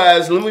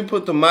realize. Let me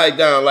put the mic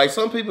down. Like,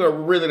 some people are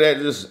really that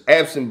just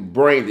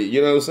absent-brained.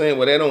 You know what I'm saying?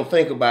 Where they don't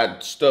think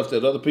about stuff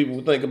that other people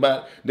would think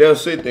about. They'll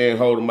sit there and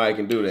hold the mic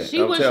and do that.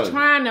 She was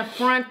trying to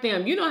front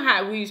them. You know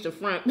how we used to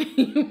front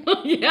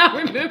people. Yeah,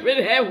 I remember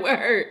that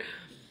word.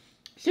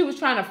 She was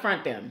trying to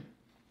front them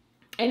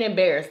and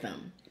embarrass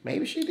them.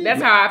 Maybe she did.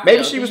 That's how I feel.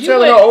 Maybe she was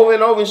telling her over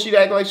and over and she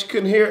acted like she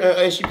couldn't hear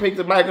and she picked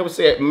the mic up and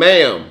said,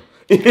 ma'am.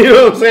 You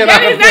know what I'm saying?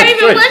 That is not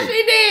even what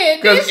she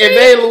did. Because if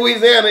they in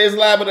Louisiana, it's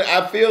liable to,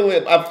 I feel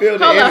it. I feel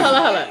the energy. Hold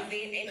on.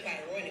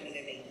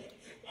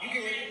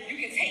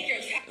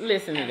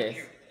 Listen to this.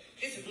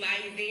 This is my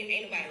event.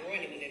 Ain't nobody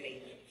running me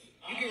today.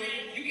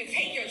 You can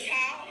take your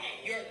child,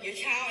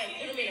 and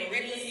put him in a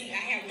regular seat. I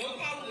have no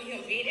problem with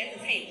him being at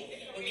the table.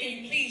 But can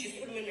you please just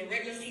put him in the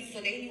regular seats so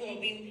that he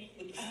won't be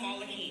with the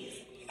smaller kids.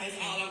 That's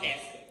all I'm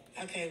asking.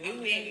 Okay, I'm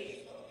begging you.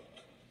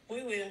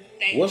 we will.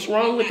 What's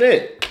wrong with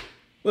that?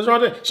 What's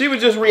wrong with that? She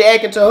was just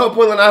reacting to her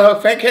pulling out her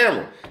fat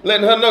camera,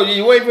 letting her know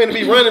you ain't finna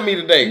be running me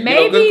today.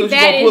 Maybe you know,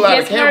 that is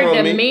just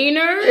her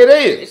demeanor. It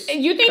is.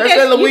 You think that's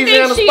that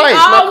Louisiana she spice.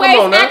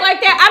 always now, act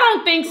like that? I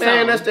don't think so.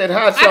 Man, that's that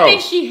hot sauce. I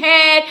think she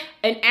had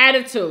an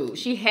attitude.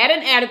 She had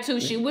an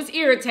attitude. She was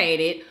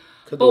irritated.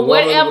 But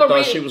whatever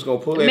thought she was gonna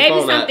pull their maybe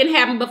phone something out.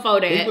 happened before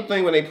that. People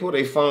think when they pull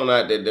their phone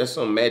out that that's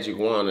some magic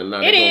wand and now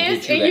it they're gonna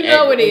is, get you and to you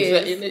know act.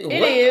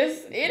 it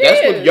is.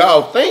 That's what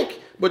y'all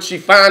think, but she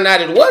found out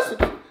it wasn't.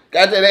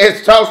 Got that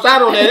ass tossed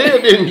out on that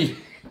air, didn't you?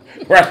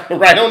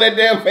 right on that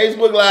damn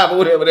Facebook Live or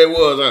whatever that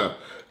was, huh?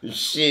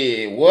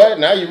 Shit, what?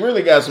 Now you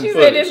really got some She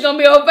footage. said it's gonna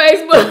be on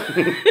Facebook.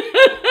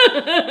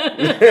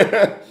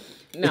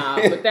 Nah,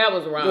 but that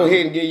was wrong. Go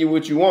ahead and give you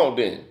what you want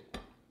then.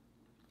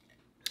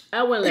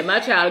 I wouldn't let my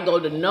child go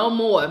to no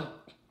more of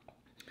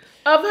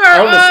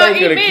her On the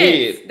sake of the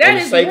events. kid. That On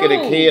the is sake of the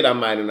rude. kid, I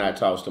might have not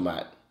tossed him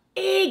out.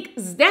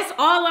 That's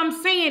all I'm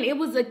saying. It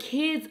was a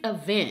kid's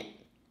event.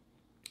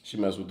 She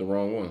messed with the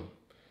wrong one.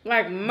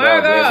 Like, God my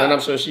bless. And God. I'm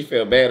sure she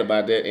felt bad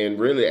about that and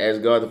really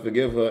asked God to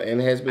forgive her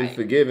and has been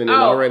forgiven and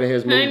Oh, already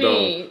has moved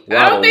honey, on. I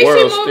While don't the think she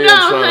world's moved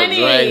still on, trying honey.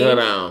 to drag her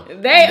down.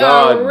 They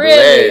God are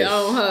really bless.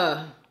 on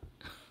her.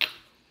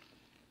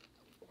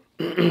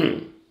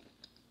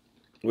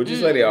 Would you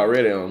say they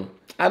already on her?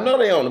 I know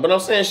they on her, but I'm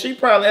saying she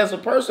probably, as a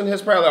person,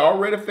 has probably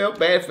already felt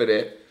bad for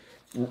that.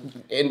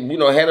 And, you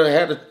know, had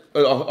a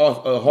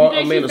heart,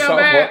 You think she a felt soft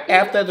bad? heart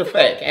after the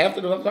fact.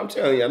 I'm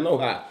telling you, I know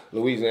how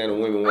Louisiana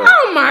women want.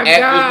 Oh, my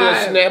After God.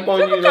 just snap on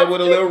you, know,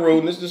 with a little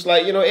rudeness. Just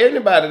like, you know,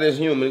 everybody that's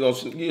human,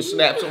 you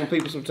snap on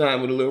people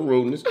sometime with a little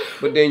rudeness,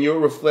 but then you'll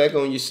reflect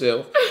on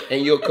yourself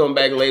and you'll come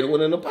back later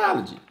with an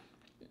apology.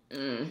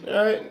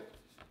 All right?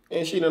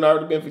 And she done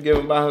already been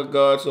forgiven by her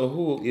God, so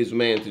who is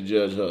man to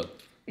judge her?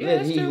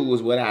 Let he who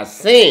was without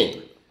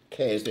sin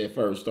cast that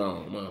first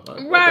stone,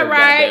 motherfucker.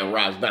 Right. Goddamn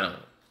rocks down.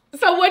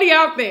 So what do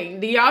y'all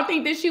think? Do y'all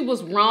think that she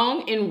was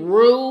wrong and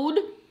rude?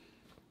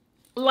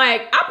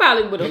 Like, I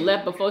probably would have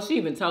left before she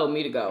even told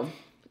me to go.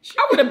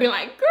 I would have been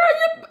like,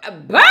 girl, you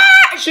bye.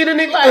 She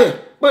didn't even,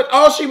 but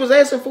all she was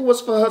asking for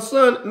was for her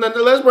son. Now,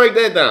 let's break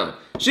that down.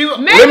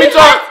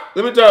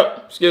 Let me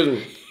talk. Excuse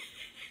me.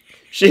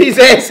 She's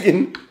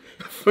asking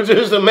for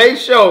just to make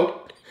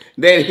sure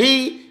that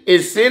he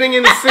is sitting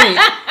in the seat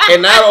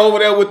and not over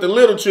there with the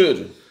little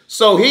children.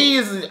 So he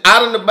is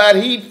out and about.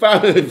 He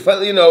finally,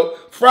 you know,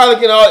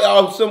 frolicking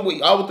all with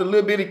the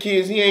little bitty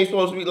kids. He ain't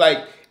supposed to be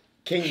like,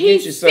 can you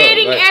get your son? He's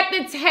sitting at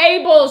the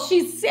table.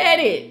 She said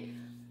it.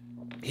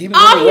 He was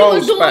All in the he wrong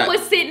was doing spot.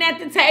 was sitting at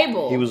the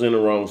table. He was in the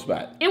wrong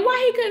spot. And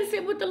why he couldn't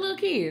sit with the little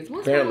kids?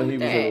 What's Apparently wrong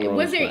with he was in that? the wrong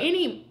Was there spot.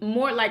 any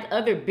more like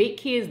other big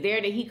kids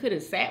there that he could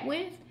have sat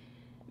with?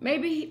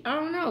 Maybe, I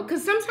don't know.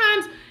 Because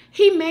sometimes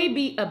he may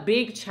be a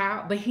big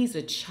child, but he's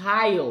a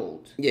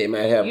child. Yeah, he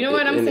might have. You know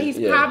what I'm saying?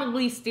 He's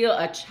probably still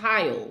a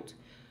child.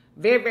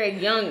 Very, very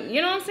young.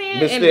 You know what I'm saying?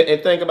 But still,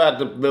 and think about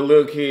the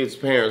little kids'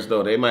 parents,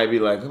 though. They might be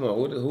like, come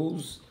on,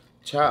 whose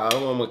child? I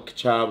don't want my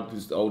child with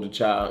this older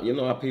child. You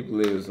know how people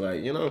is,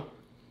 like, you know.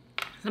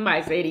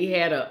 Somebody said he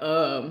had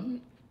that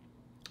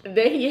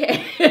he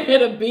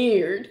had a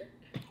beard.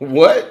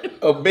 What?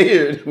 A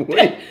beard?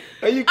 Wait,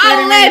 are you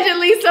kidding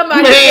Allegedly, me?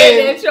 somebody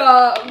said that,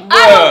 y'all.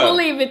 I don't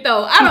believe it,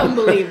 though. I don't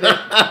believe it.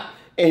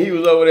 And he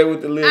was over there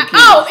with the little kids.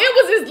 Oh, it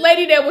was this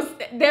lady that was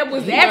at the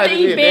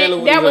did that,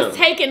 event that was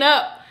Louisiana. taken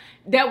up.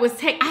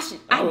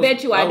 I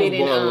bet you I didn't.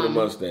 was born with a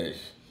mustache.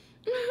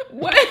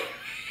 What?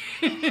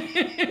 Yeah,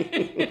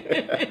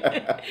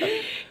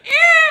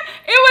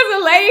 it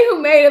was a lady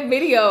who made a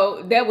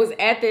video that was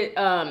at the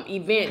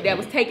event that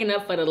was taken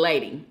up for the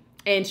lady,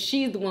 and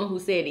she's the one who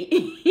said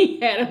he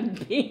had a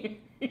beard.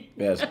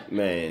 That's,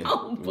 man,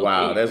 Oh,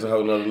 wow, that's a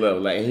whole nother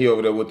level. Like, he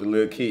over there with the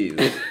little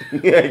kids.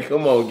 Like,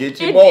 come on, get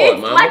your And boy,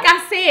 it's, mama. like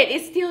I said,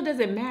 it still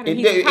doesn't matter. It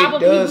He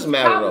does was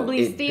matter, though. probably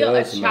It still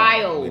does a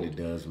matter. child. But it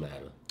does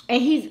matter.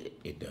 And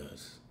It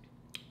does.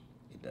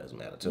 It does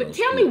matter. But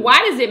tell me, why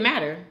does it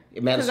matter?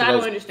 It matters Because to I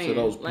those, don't understand. to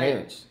those Like,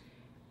 parents.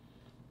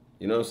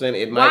 You know what I'm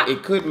saying? Why-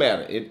 It could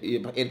matter.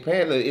 It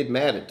apparently it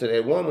mattered to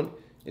that woman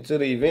and to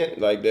the event.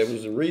 Like, there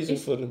was a reason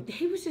for the.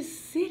 he was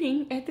just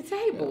sitting at the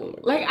table.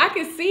 Like, I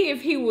could see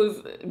if he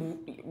was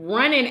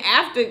running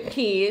after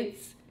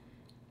kids.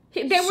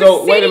 They were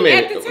So wait a sitting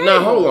at the minute. table.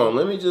 Now hold on.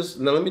 Let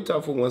me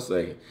talk for 1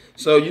 second.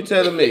 So you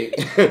telling me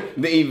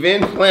the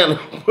event planner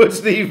puts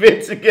the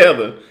event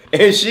together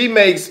and she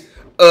makes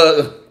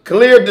a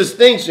clear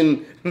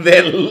distinction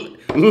that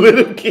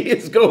little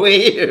kids go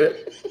here,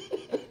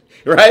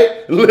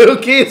 right? Little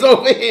kids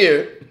over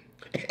here,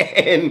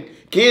 and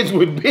kids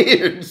with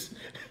beards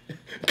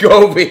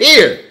go over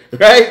here,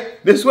 right?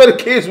 This is where the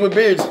kids with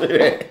beards sit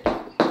at.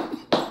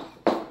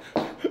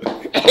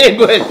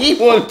 But he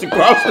wanted to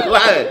cross the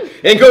line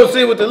and go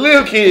sit with the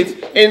little kids,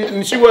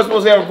 and she wasn't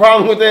supposed to have a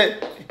problem with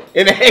that,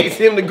 and asked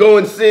him to go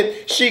and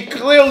sit. She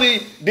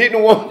clearly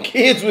didn't want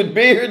kids with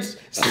beards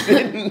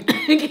sitting.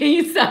 Can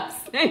you stop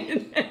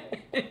saying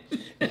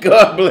that?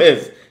 God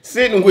bless.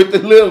 sitting with the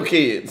little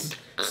kids.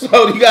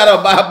 So you gotta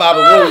abide by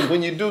the rules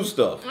when you do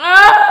stuff.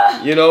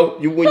 You know,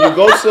 when you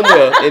go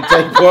somewhere and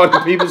take part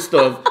of people's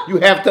stuff, you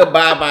have to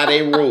abide by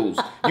their rules.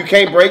 You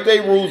can't break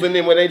their rules, and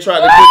then when they try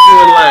to put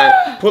you in line,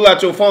 pull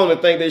out your phone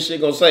and think that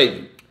shit gonna save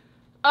you.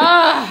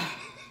 A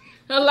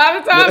lot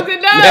of times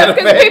it does,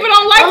 because people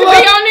don't like to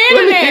be on the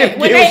internet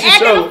when they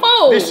acting a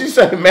fool. Did she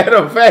say, matter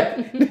of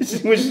fact,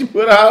 when she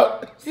put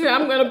out? Yeah,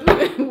 I'm gonna put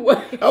it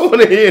away. I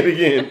want to hear it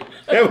again.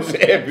 That was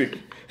epic.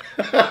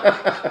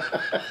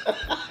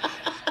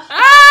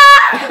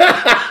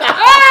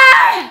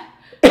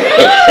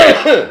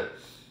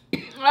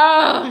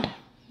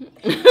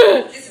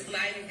 This is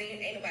my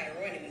event. Ain't nobody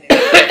running with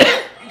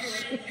that.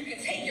 You can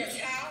take your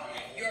child,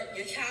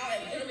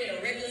 and put him in a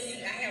regular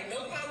seat. I have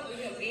no problem with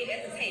him being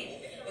at the table,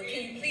 but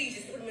can you please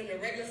just put him in a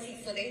regular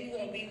seat so that he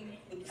won't be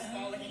with the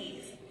smaller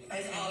kids?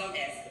 That's all I'm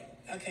asking.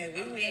 Okay,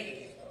 I'm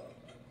begging.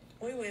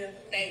 We will.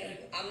 Thank you.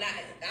 I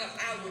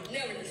would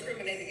never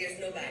discriminate against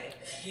nobody.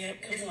 Yep.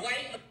 It's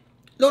white.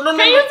 No.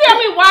 Can you tell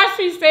me why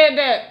she said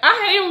that?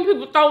 I hate when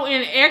people throw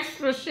in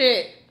extra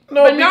shit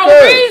for no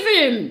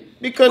reason.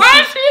 Because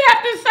why does she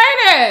have to say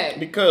that?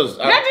 Because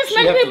that just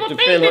makes people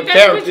think her that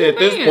character at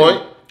this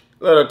point.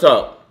 Let her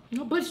talk.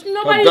 No, but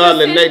nobody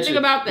said anything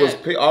about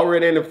that. Was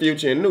already in the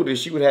future and knew that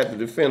she would have to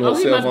defend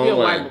herself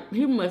online.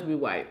 He must be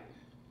white.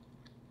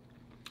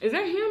 Is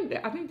that him?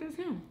 I think that's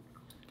him.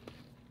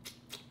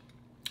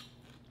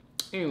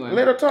 Anyway.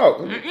 Let her talk.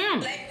 I am.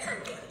 Black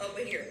purple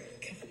over here.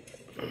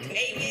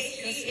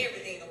 ADHD,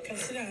 everything. Okay,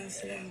 sit down.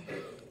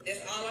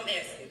 That's all I'm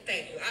asking.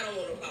 Thank you. I don't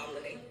want no problem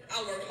today. I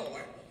work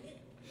hard.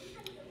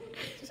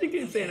 She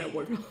keeps saying I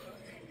work hard.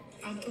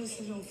 I'm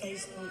posting it on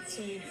Facebook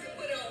too.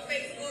 Put it on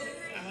Facebook.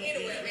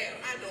 Anywhere, man.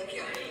 I don't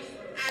care. I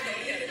don't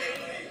care today.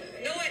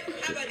 You know what?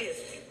 How about this?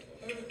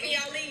 Can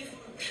y'all leave?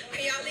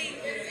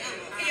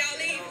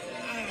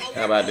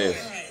 How about this?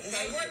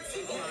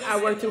 I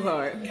work too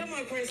hard. Come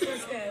on, Chris.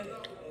 Let's go.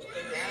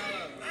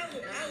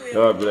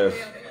 God bless.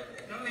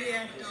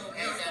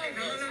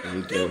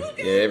 Okay.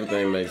 Yeah,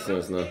 everything makes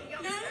sense now. I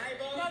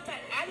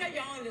know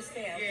y'all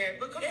understand.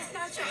 It's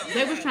not y'all.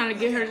 They was trying to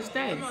get her to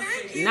stay.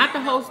 Not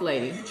the host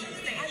lady.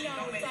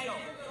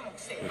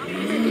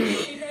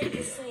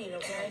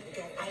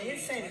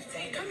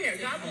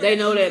 They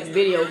know that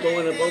video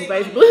going up on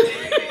Facebook.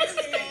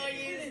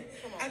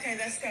 Okay,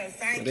 let's go.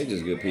 Thank They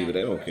just good people.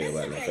 They don't care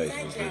about no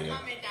Facebook video.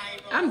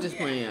 I'm just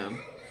playing.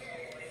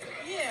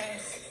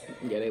 Yes.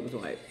 Yeah, they was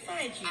white.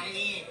 Thank you.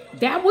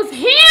 That was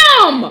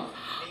him!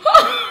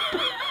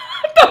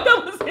 I thought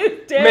that was his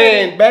dad.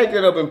 Man, back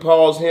it up and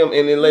pause him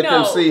and then let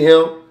them see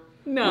him.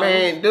 No.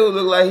 Man, dude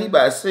look like he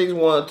about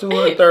 6'1",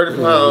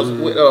 230 pounds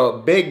with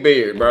a big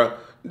beard, bro.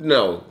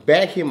 No,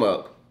 back him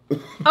up.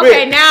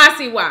 Okay, now I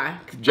see why.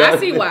 I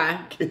see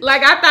why.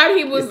 Like, I thought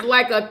he was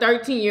like a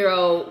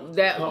 13-year-old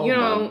that, you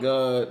know. Oh, my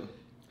God.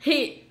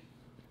 I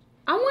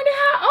wonder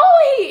how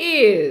old he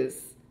is.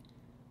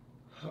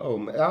 Oh,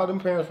 man, all them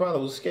parents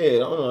probably was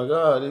scared. Oh, my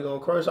God, they're going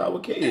to crush our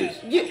kids.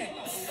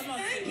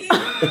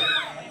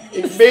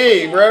 It's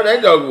big, bro.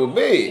 That dog was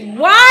big.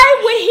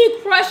 Why would he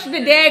crush the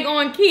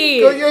daggone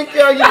kids? Cause you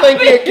think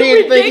that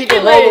kid think he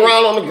can roll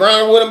around on the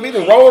ground with him? He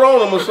can roll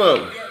on him or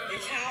something.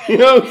 You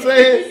know what I'm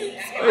saying?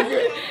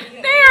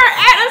 They are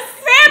at a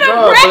Santa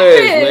God breakfast.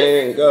 Bless,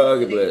 man.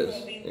 God bless.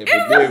 It's a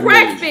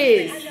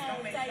breakfast.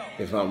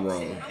 If I'm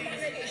wrong.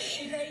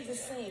 She made the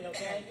scene,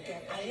 okay?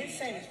 I didn't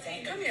say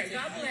anything. Come here.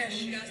 God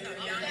bless you.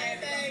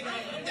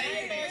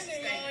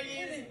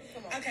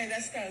 Okay,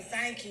 let's go.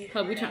 Thank you.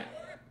 But we trying.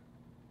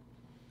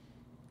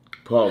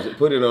 Pause it.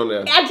 Put it on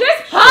there. I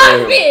just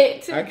paused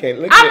it. I can't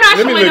look I'm not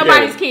showing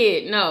nobody's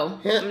kid. No,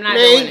 I'm not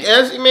doing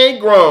it. He ain't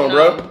grown,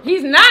 bro.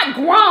 He's not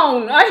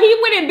grown. He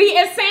wouldn't be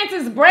at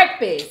Santa's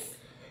breakfast.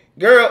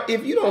 Girl,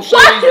 if you don't show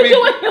Why these are you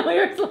people, doing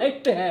lyrics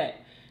like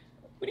that?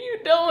 What are you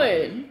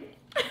doing?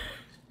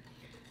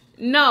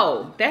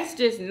 No, that's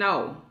just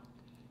no.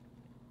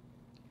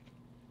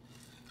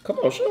 Come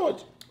on, show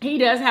it. He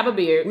does have a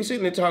beard. We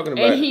sitting there talking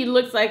about and he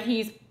looks like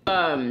he's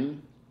very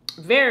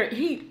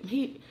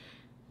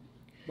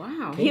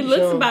wow. He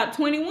looks about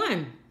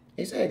 21.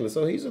 Exactly.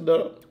 So he's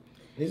adult.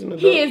 He's an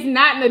adult. He is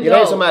not an adult. You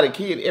ain't somebody's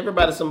kid.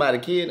 Everybody's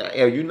somebody's kid.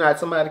 Are you not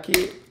somebody's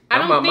kid?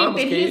 I don't think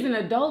that he's an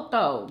adult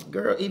though.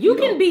 Girl, if you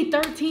can be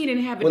 13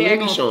 and have a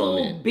daggone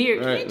full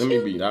beard. Right,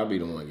 I'll be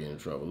the one getting in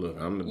trouble. Look,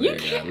 I'm the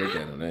bad guy. Look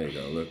at him. There you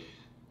go. Look.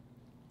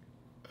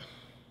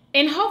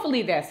 And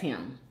hopefully that's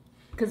him.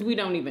 Because we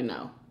don't even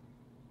know.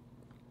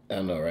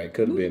 I know, right?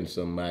 Could have been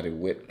somebody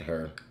with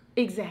her.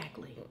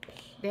 Exactly.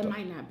 That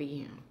might not be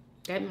him.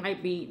 That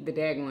might be the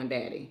daggone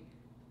daddy.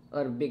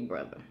 Or the big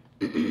brother.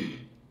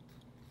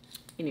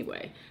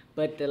 Anyway.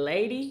 But the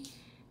lady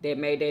that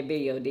made that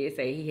video did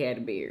say he had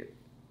a beard.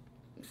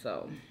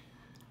 So,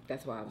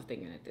 that's why I was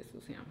thinking that this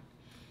was him.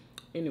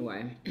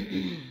 Anyway.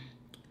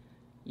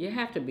 You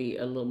have to be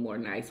a little more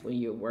nice when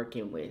you're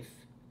working with,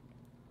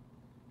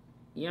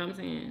 you know what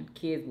I'm saying,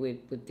 kids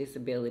with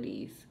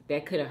disabilities.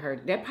 That could have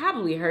hurt, that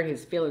probably hurt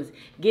his feelings.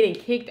 Getting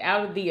kicked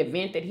out of the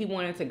event that he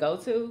wanted to go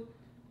to.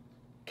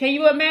 Can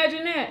you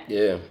imagine that?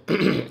 Yeah.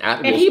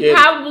 And he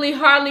probably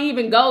hardly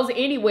even goes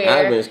anywhere. I'd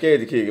have been scared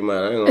to kick him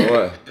out. I ain't gonna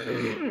lie.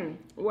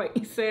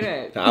 Wait, say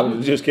that. I would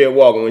have just kept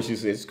walking when she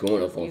said it's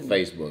going up on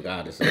Facebook.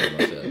 I'd have said to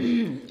myself,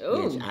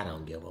 bitch, I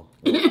don't give a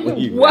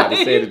I'd have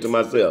said it to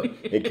myself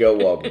and kept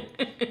walking.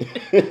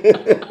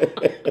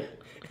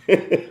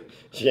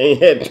 She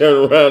ain't had to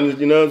turn around,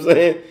 you know what I'm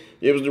saying?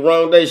 It was the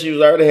wrong day. She was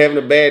already having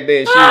a bad day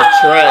and she was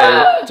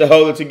trying to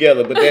hold it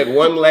together. But that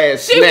one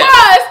last snap.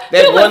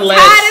 That one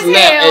last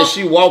snap as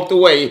she walked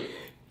away.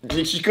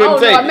 She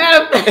couldn't take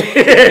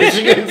it.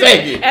 She couldn't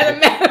take it.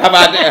 How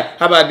about that?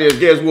 How about this?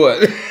 Guess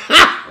what?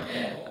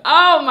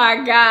 Oh my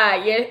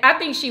God. Yeah, I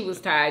think she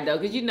was tired though,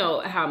 because you know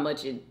how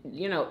much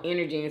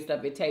energy and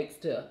stuff it takes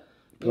to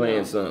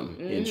playing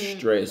something and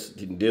stress,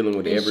 dealing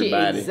with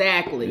everybody.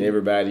 Exactly. And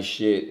everybody's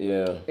shit,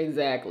 yeah.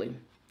 Exactly.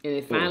 And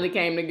it finally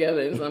came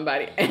together and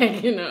somebody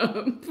acting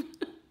up.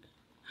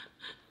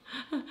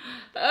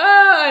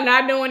 Oh,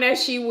 not doing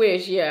as she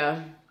wished,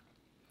 yeah.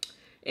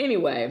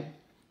 Anyway,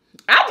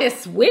 I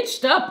just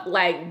switched up.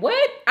 Like,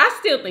 what? I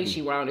still think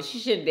she wrong. She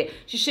shouldn't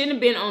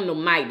have been on the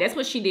mic. That's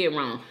what she did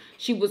wrong.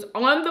 She was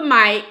on the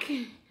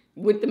mic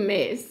with the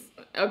mess,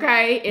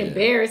 okay?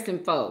 Embarrassing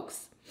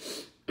folks.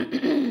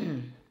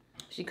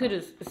 She could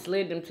have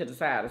slid them to the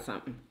side or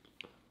something.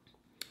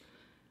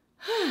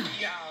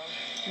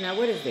 Now,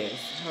 what is this?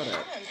 Hold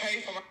up.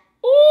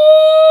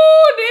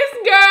 Ooh, this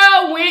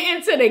girl went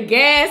into the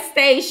gas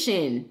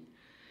station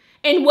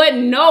and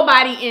wasn't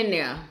nobody in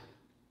there.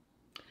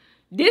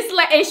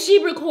 And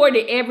she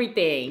recorded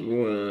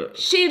everything. What?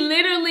 She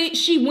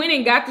went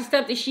and got the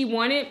stuff that she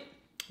wanted.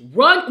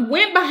 Went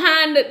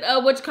behind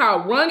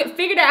the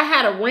figured out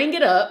how to ring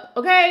it up,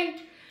 okay?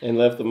 And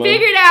left the money.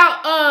 Figured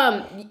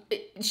out,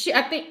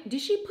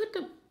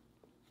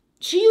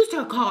 she used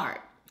her card.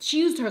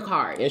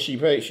 And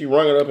she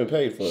rung it up and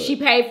paid for it. She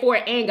paid for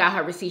it and got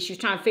her receipt. She was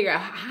trying to figure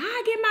out how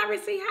I get my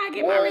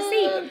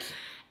receipt.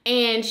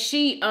 And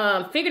she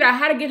figured out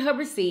how to get her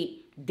receipt.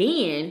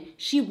 Then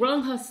she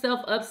rung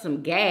herself up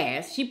some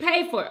gas. She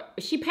paid for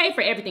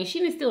everything. She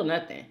didn't steal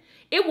nothing.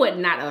 It was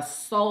not a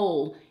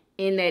soul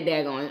in that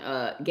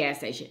daggone gas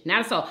station.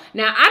 Not a soul.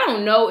 Now, I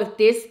don't know if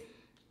this,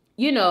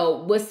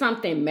 was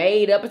something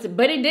made up,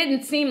 but it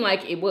didn't seem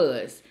like it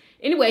was.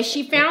 Anyway,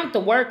 she found the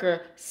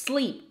worker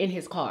asleep in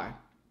his car.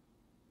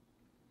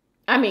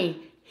 I mean,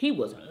 he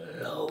was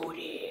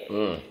loaded.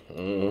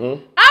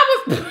 Mm-hmm.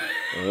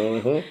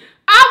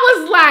 I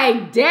was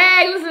like,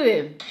 dang, listen to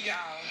him. Y'all,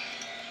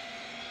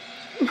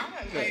 I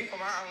done paid for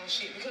my own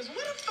shit because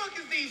where the fuck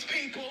is these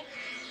people?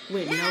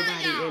 With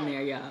nobody in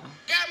there, y'all.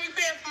 Got me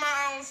paying for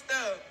my own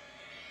stuff.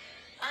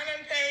 I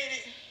done paid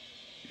it.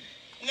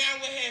 Now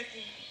what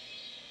happened?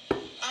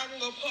 I can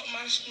go put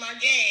my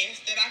gas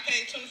that I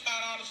paid $25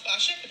 for. I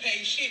shouldn't have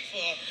paid shit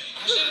for.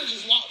 I should have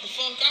just walked the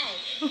fuck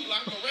off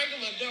like a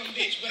regular dumb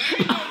bitch. But I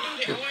ain't gonna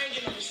do that. I ain't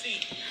getting a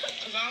receipt.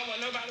 Because I don't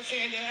want nobody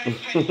saying that I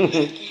ain't paid for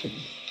nothing.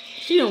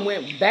 She done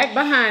went back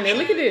behind it.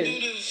 Look at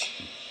this.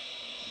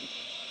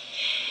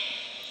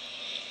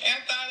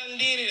 After I done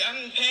did it, I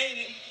done paid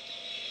it.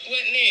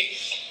 What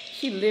next?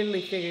 She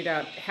literally figured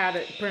out how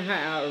to print her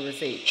out a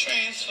receipt.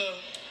 Transfer.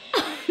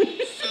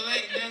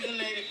 Select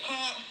designated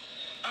pump.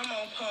 I'm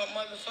on pump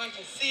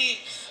motherfucking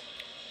 6.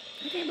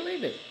 I can't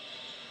believe it.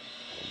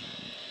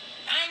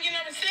 I ain't getting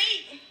a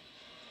receipt.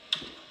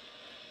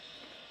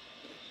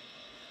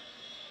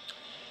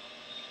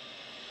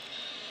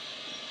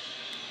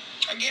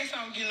 I guess I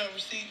don't get no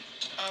receipt.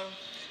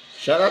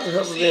 Shout out to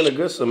her for being a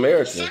good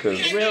Samaritan.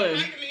 Cause really.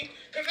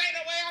 Because ain't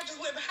no way I just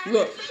went behind.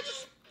 Look.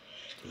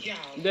 Y'all.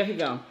 There he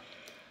go.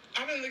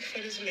 I've been looking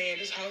for this man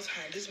this whole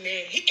time. This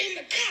man, he in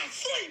the car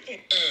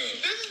sleeping.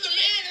 This is the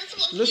man that's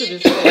supposed to Look at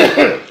this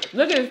fool.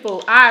 Look at this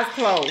fool. Eyes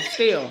closed.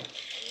 Still. And I'm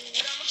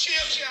gonna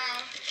chill, y'all.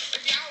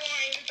 If y'all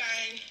want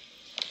anything,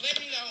 let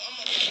me know.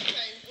 I'm gonna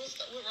say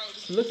what road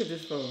is. Look at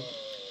this fool.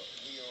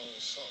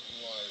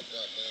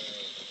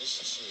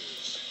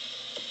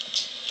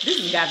 This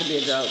has got to be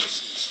a joke.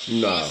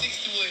 No.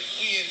 60 wood.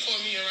 We in 4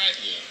 million, right?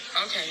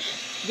 Yeah. Okay.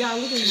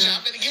 Y'all, look at him. Y'all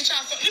better get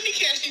y'all something. Let me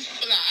catch these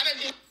people out. I done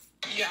get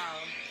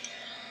y'all.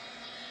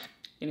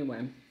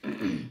 Anyway,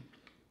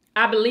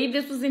 I believe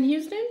this was in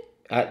Houston.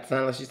 It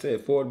sounded like she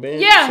said Fort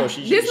Bend. Yeah, this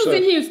was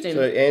in Houston.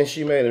 And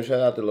she made him shout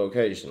out the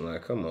location.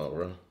 Like, come on,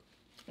 bro.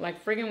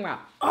 Like freaking wow.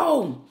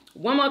 Oh,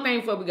 one more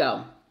thing before we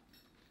go.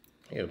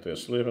 He up there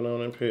slipping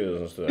on them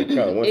pills and stuff. He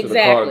kind of went to the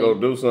car to go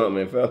do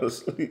something and fell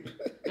asleep.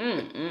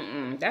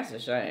 That's a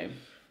shame.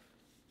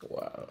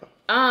 Wow.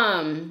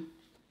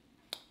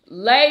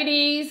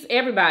 Ladies,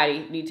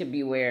 everybody need to be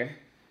aware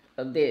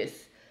of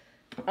this.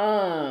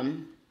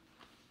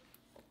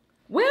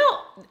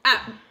 Well,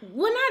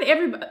 not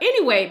everybody.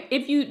 Anyway,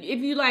 if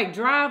you like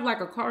drive like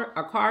a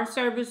car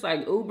service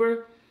like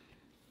Uber,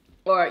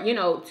 or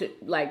to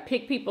like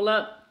pick people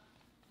up,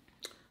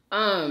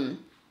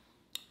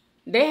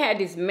 they had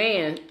this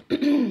man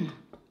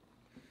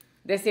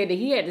that said that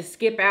he had to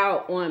skip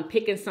out on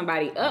picking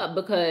somebody up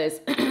because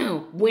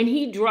when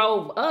he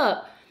drove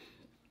up,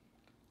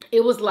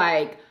 it was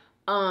like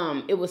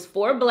it was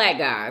 4 black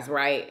guys,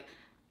 right?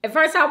 At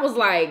first I was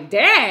like,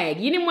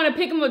 dang, you didn't want to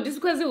pick him up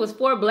just because it was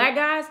 4 black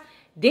guys?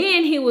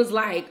 Then he was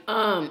like,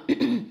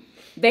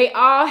 they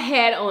all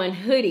had on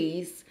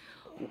hoodies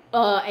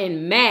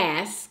and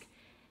masks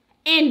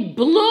and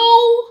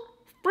blue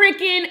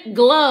freaking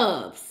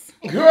gloves.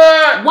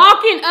 Girl.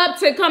 Walking up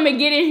to come and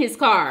get in his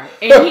car.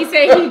 And he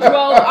said he drove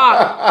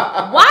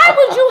off. Why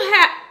would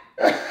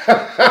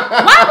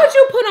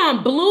you put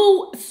on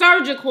blue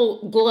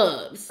surgical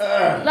gloves?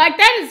 Like,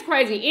 that is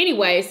crazy.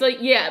 Anyway, so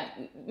yeah,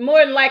 more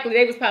than likely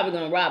they was probably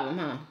gonna rob him,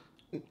 huh?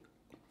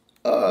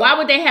 Why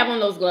would they have on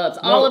those gloves?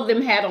 All of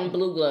them had on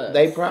blue gloves.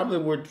 They probably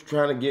were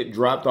trying to get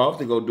dropped off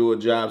to go do a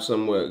job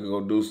somewhere,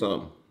 go do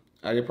something.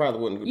 They probably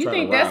wouldn't. You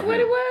think that's what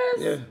it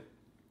was? Yeah.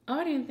 Oh,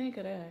 I didn't think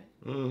of that.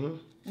 Mm-hmm.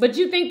 But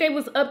you think they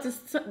was up to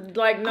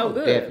like no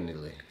good?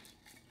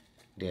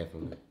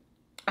 Definitely.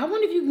 I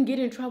wonder if you can get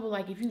in trouble,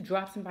 like if you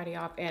drop somebody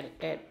off at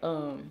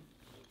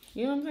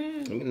you know what I'm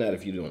saying? I mean, not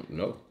if you don't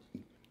know.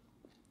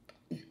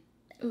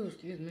 Oh,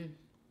 excuse me.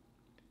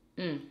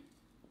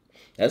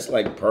 That's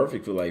like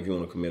perfect for like if you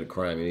want to commit a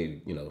crime. You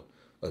need, you know,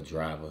 a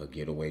driver, a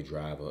getaway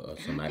driver, or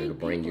somebody to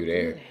bring you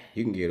there.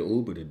 You can get an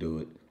Uber to do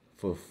it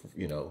for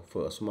you know,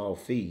 for a small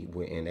fee,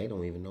 and they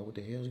don't even know what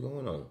the hell's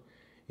going on.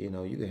 You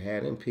know, you can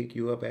have them pick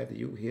you up after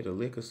you hit a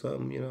lick or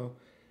something. You know.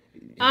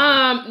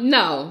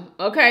 No.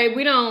 Okay,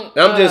 we don't.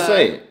 I'm just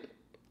saying.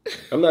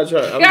 I'm not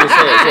trying. I'm just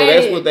saying. So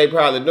that's what they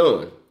probably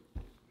doing.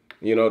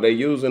 You know, they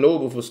using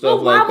Uber for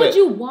stuff like that. Why would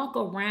you walk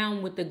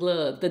around with the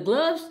gloves? The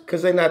gloves?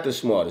 Because they're not the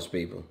smartest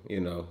people, you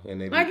know. And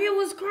they like, it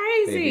was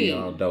crazy. They be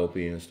all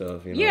dopey and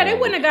stuff. You know, yeah, they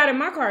wouldn't have got in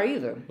my car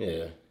either.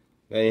 Yeah.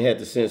 They ain't had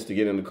the sense to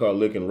get in the car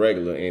looking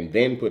regular and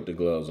then put the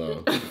gloves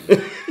on.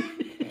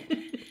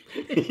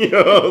 You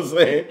know what I'm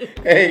saying?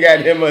 They ain't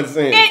got that much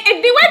sense. Wait a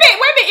minute.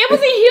 It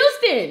was in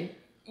Houston.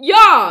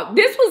 Y'all,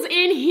 this was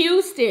in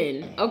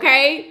Houston,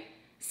 okay?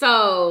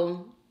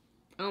 So,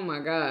 oh my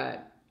God.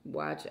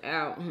 Watch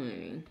out,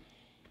 honey.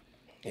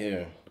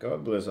 Yeah,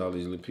 God bless all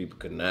these little people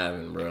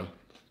conniving, bro.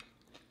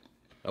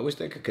 I wish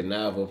they could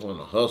connive up on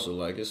a hustle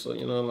like it's so,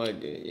 you know,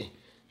 like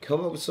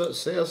come up with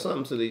sell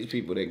something to these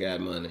people that got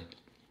money,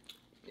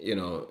 you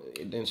know,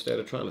 instead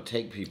of trying to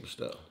take people's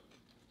stuff.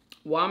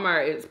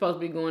 Walmart is supposed to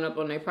be going up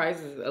on their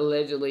prices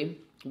allegedly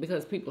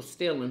because people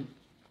stealing.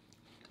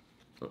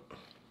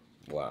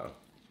 Wow,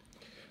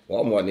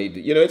 Walmart need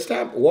to, you know, it's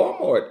time.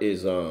 Walmart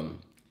is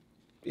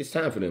it's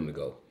time for them to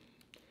go.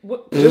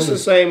 What? Just the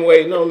same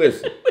way. No,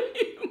 listen.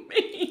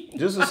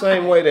 Just the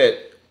same way that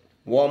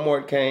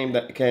Walmart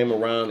came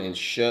around and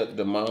shut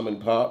the mom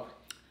and pop.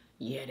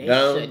 Yeah,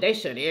 they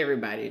shut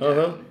everybody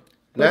down.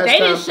 But they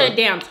didn't shut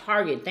down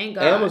Target, thank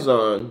God.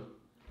 Amazon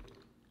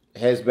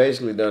has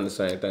basically done the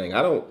same thing.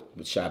 I don't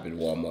shop at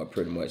Walmart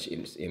pretty much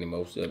any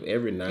most of it.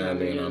 Every now and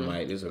then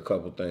there's a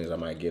couple things I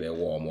might get at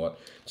Walmart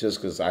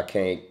just because I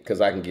can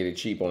get it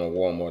cheap on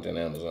Walmart than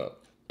Amazon.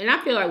 And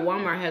I feel like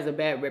Walmart has a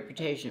bad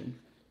reputation.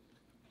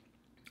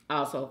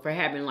 Also, for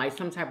having, like,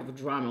 some type of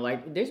drama.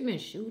 Like, there's been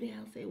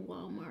shootouts at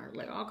Walmart.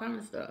 Like, all kind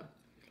of stuff.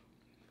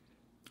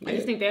 Yeah. I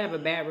just think they have a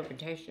bad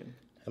reputation.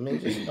 I mean,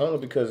 just only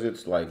because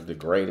it's, like, the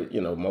greatest, you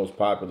know, most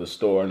popular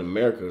store in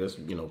America. That's,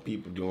 you know,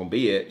 people gonna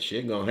be at.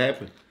 Shit gonna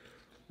happen.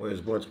 Where there's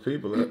a bunch of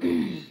people at.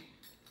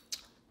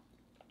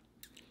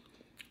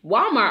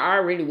 Walmart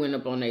already went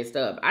up on their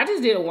stuff. I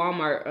just did a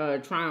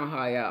Walmart try-on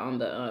haul, y'all, on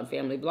the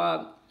Family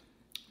Vlog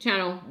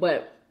channel.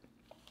 But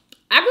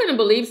I couldn't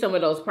believe some of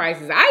those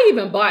prices. I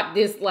even bought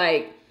this,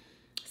 like,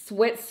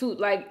 sweatsuit,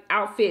 like,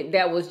 outfit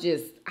that was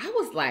just, I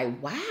was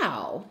like,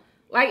 wow.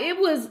 Like, it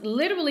was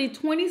literally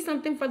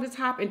 20-something for the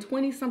top and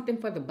 20-something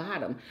for the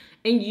bottom.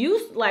 And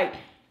like,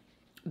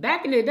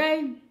 back in the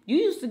day, you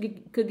used to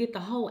could get the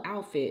whole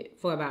outfit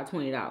for about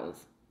 $20.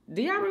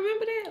 Do y'all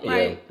remember that?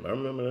 Like, yeah, I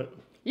remember that.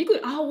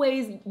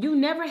 You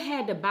never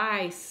had to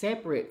buy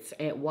separates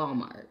at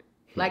Walmart.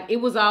 Like,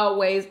 it was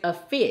always a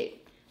fit.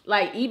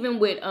 Like, even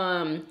with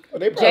well,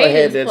 they probably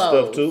had that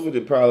stuff too, but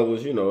it probably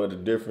was, you know, at a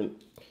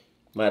different,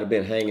 might have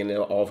been hanging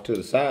there off to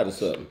the side or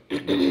something.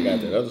 They got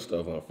that other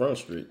stuff on Front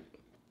Street.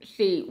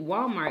 See,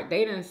 Walmart,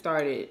 they done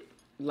started,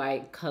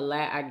 like,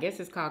 I guess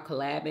it's called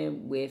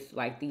collabing with,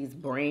 like, these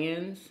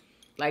brands,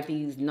 like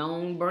these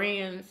known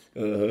brands,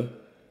 to,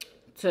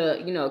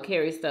 you know,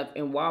 carry stuff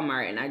in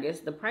Walmart. And I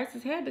guess the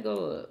prices had to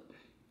go up.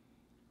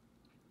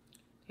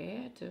 They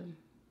had to.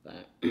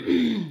 But,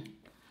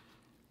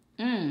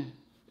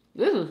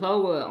 this is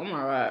so good. Oh,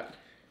 my God.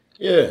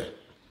 Yeah.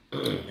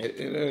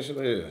 It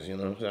actually is, you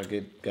know. I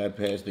got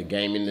past the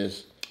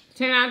gaminess.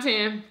 10 out of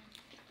 10.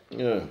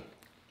 Yeah.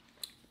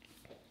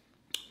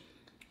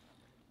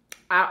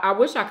 I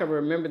wish I could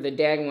remember the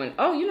daggone one.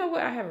 Oh, you know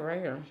what? I have it right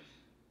here.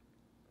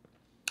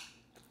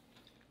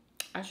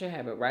 I should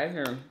have it right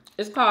here.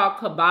 It's called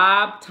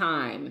Kebab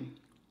Time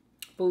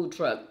Food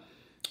Truck.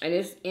 And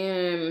it's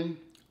in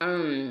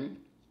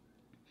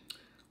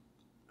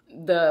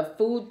the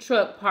food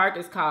truck park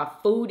is called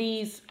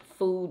Foodies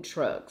Food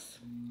Trucks.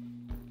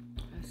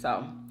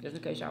 So, just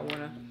in case y'all want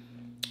to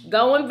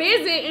go and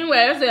visit. Anyway,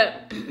 that's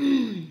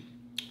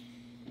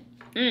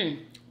it.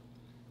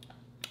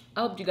 I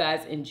hope you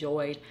guys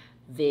enjoyed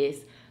this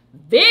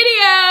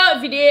video.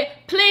 If you did,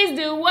 please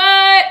do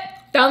what?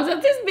 Thumbs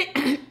up this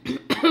video.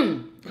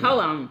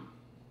 Hold on.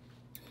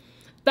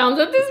 Thumbs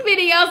up this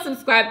video.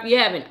 Subscribe if you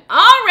haven't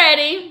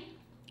already.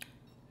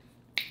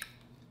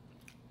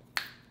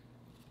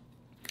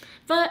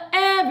 For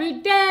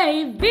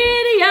everyday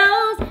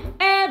videos.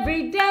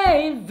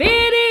 Everyday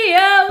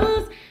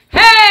videos.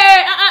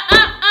 Hey,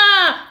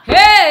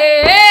 hey,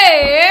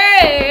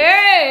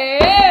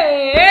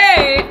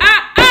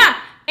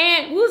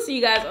 and we'll see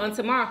you guys on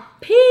tomorrow.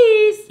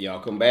 Peace. Y'all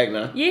come back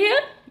now. Yeah.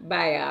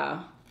 Bye,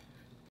 y'all.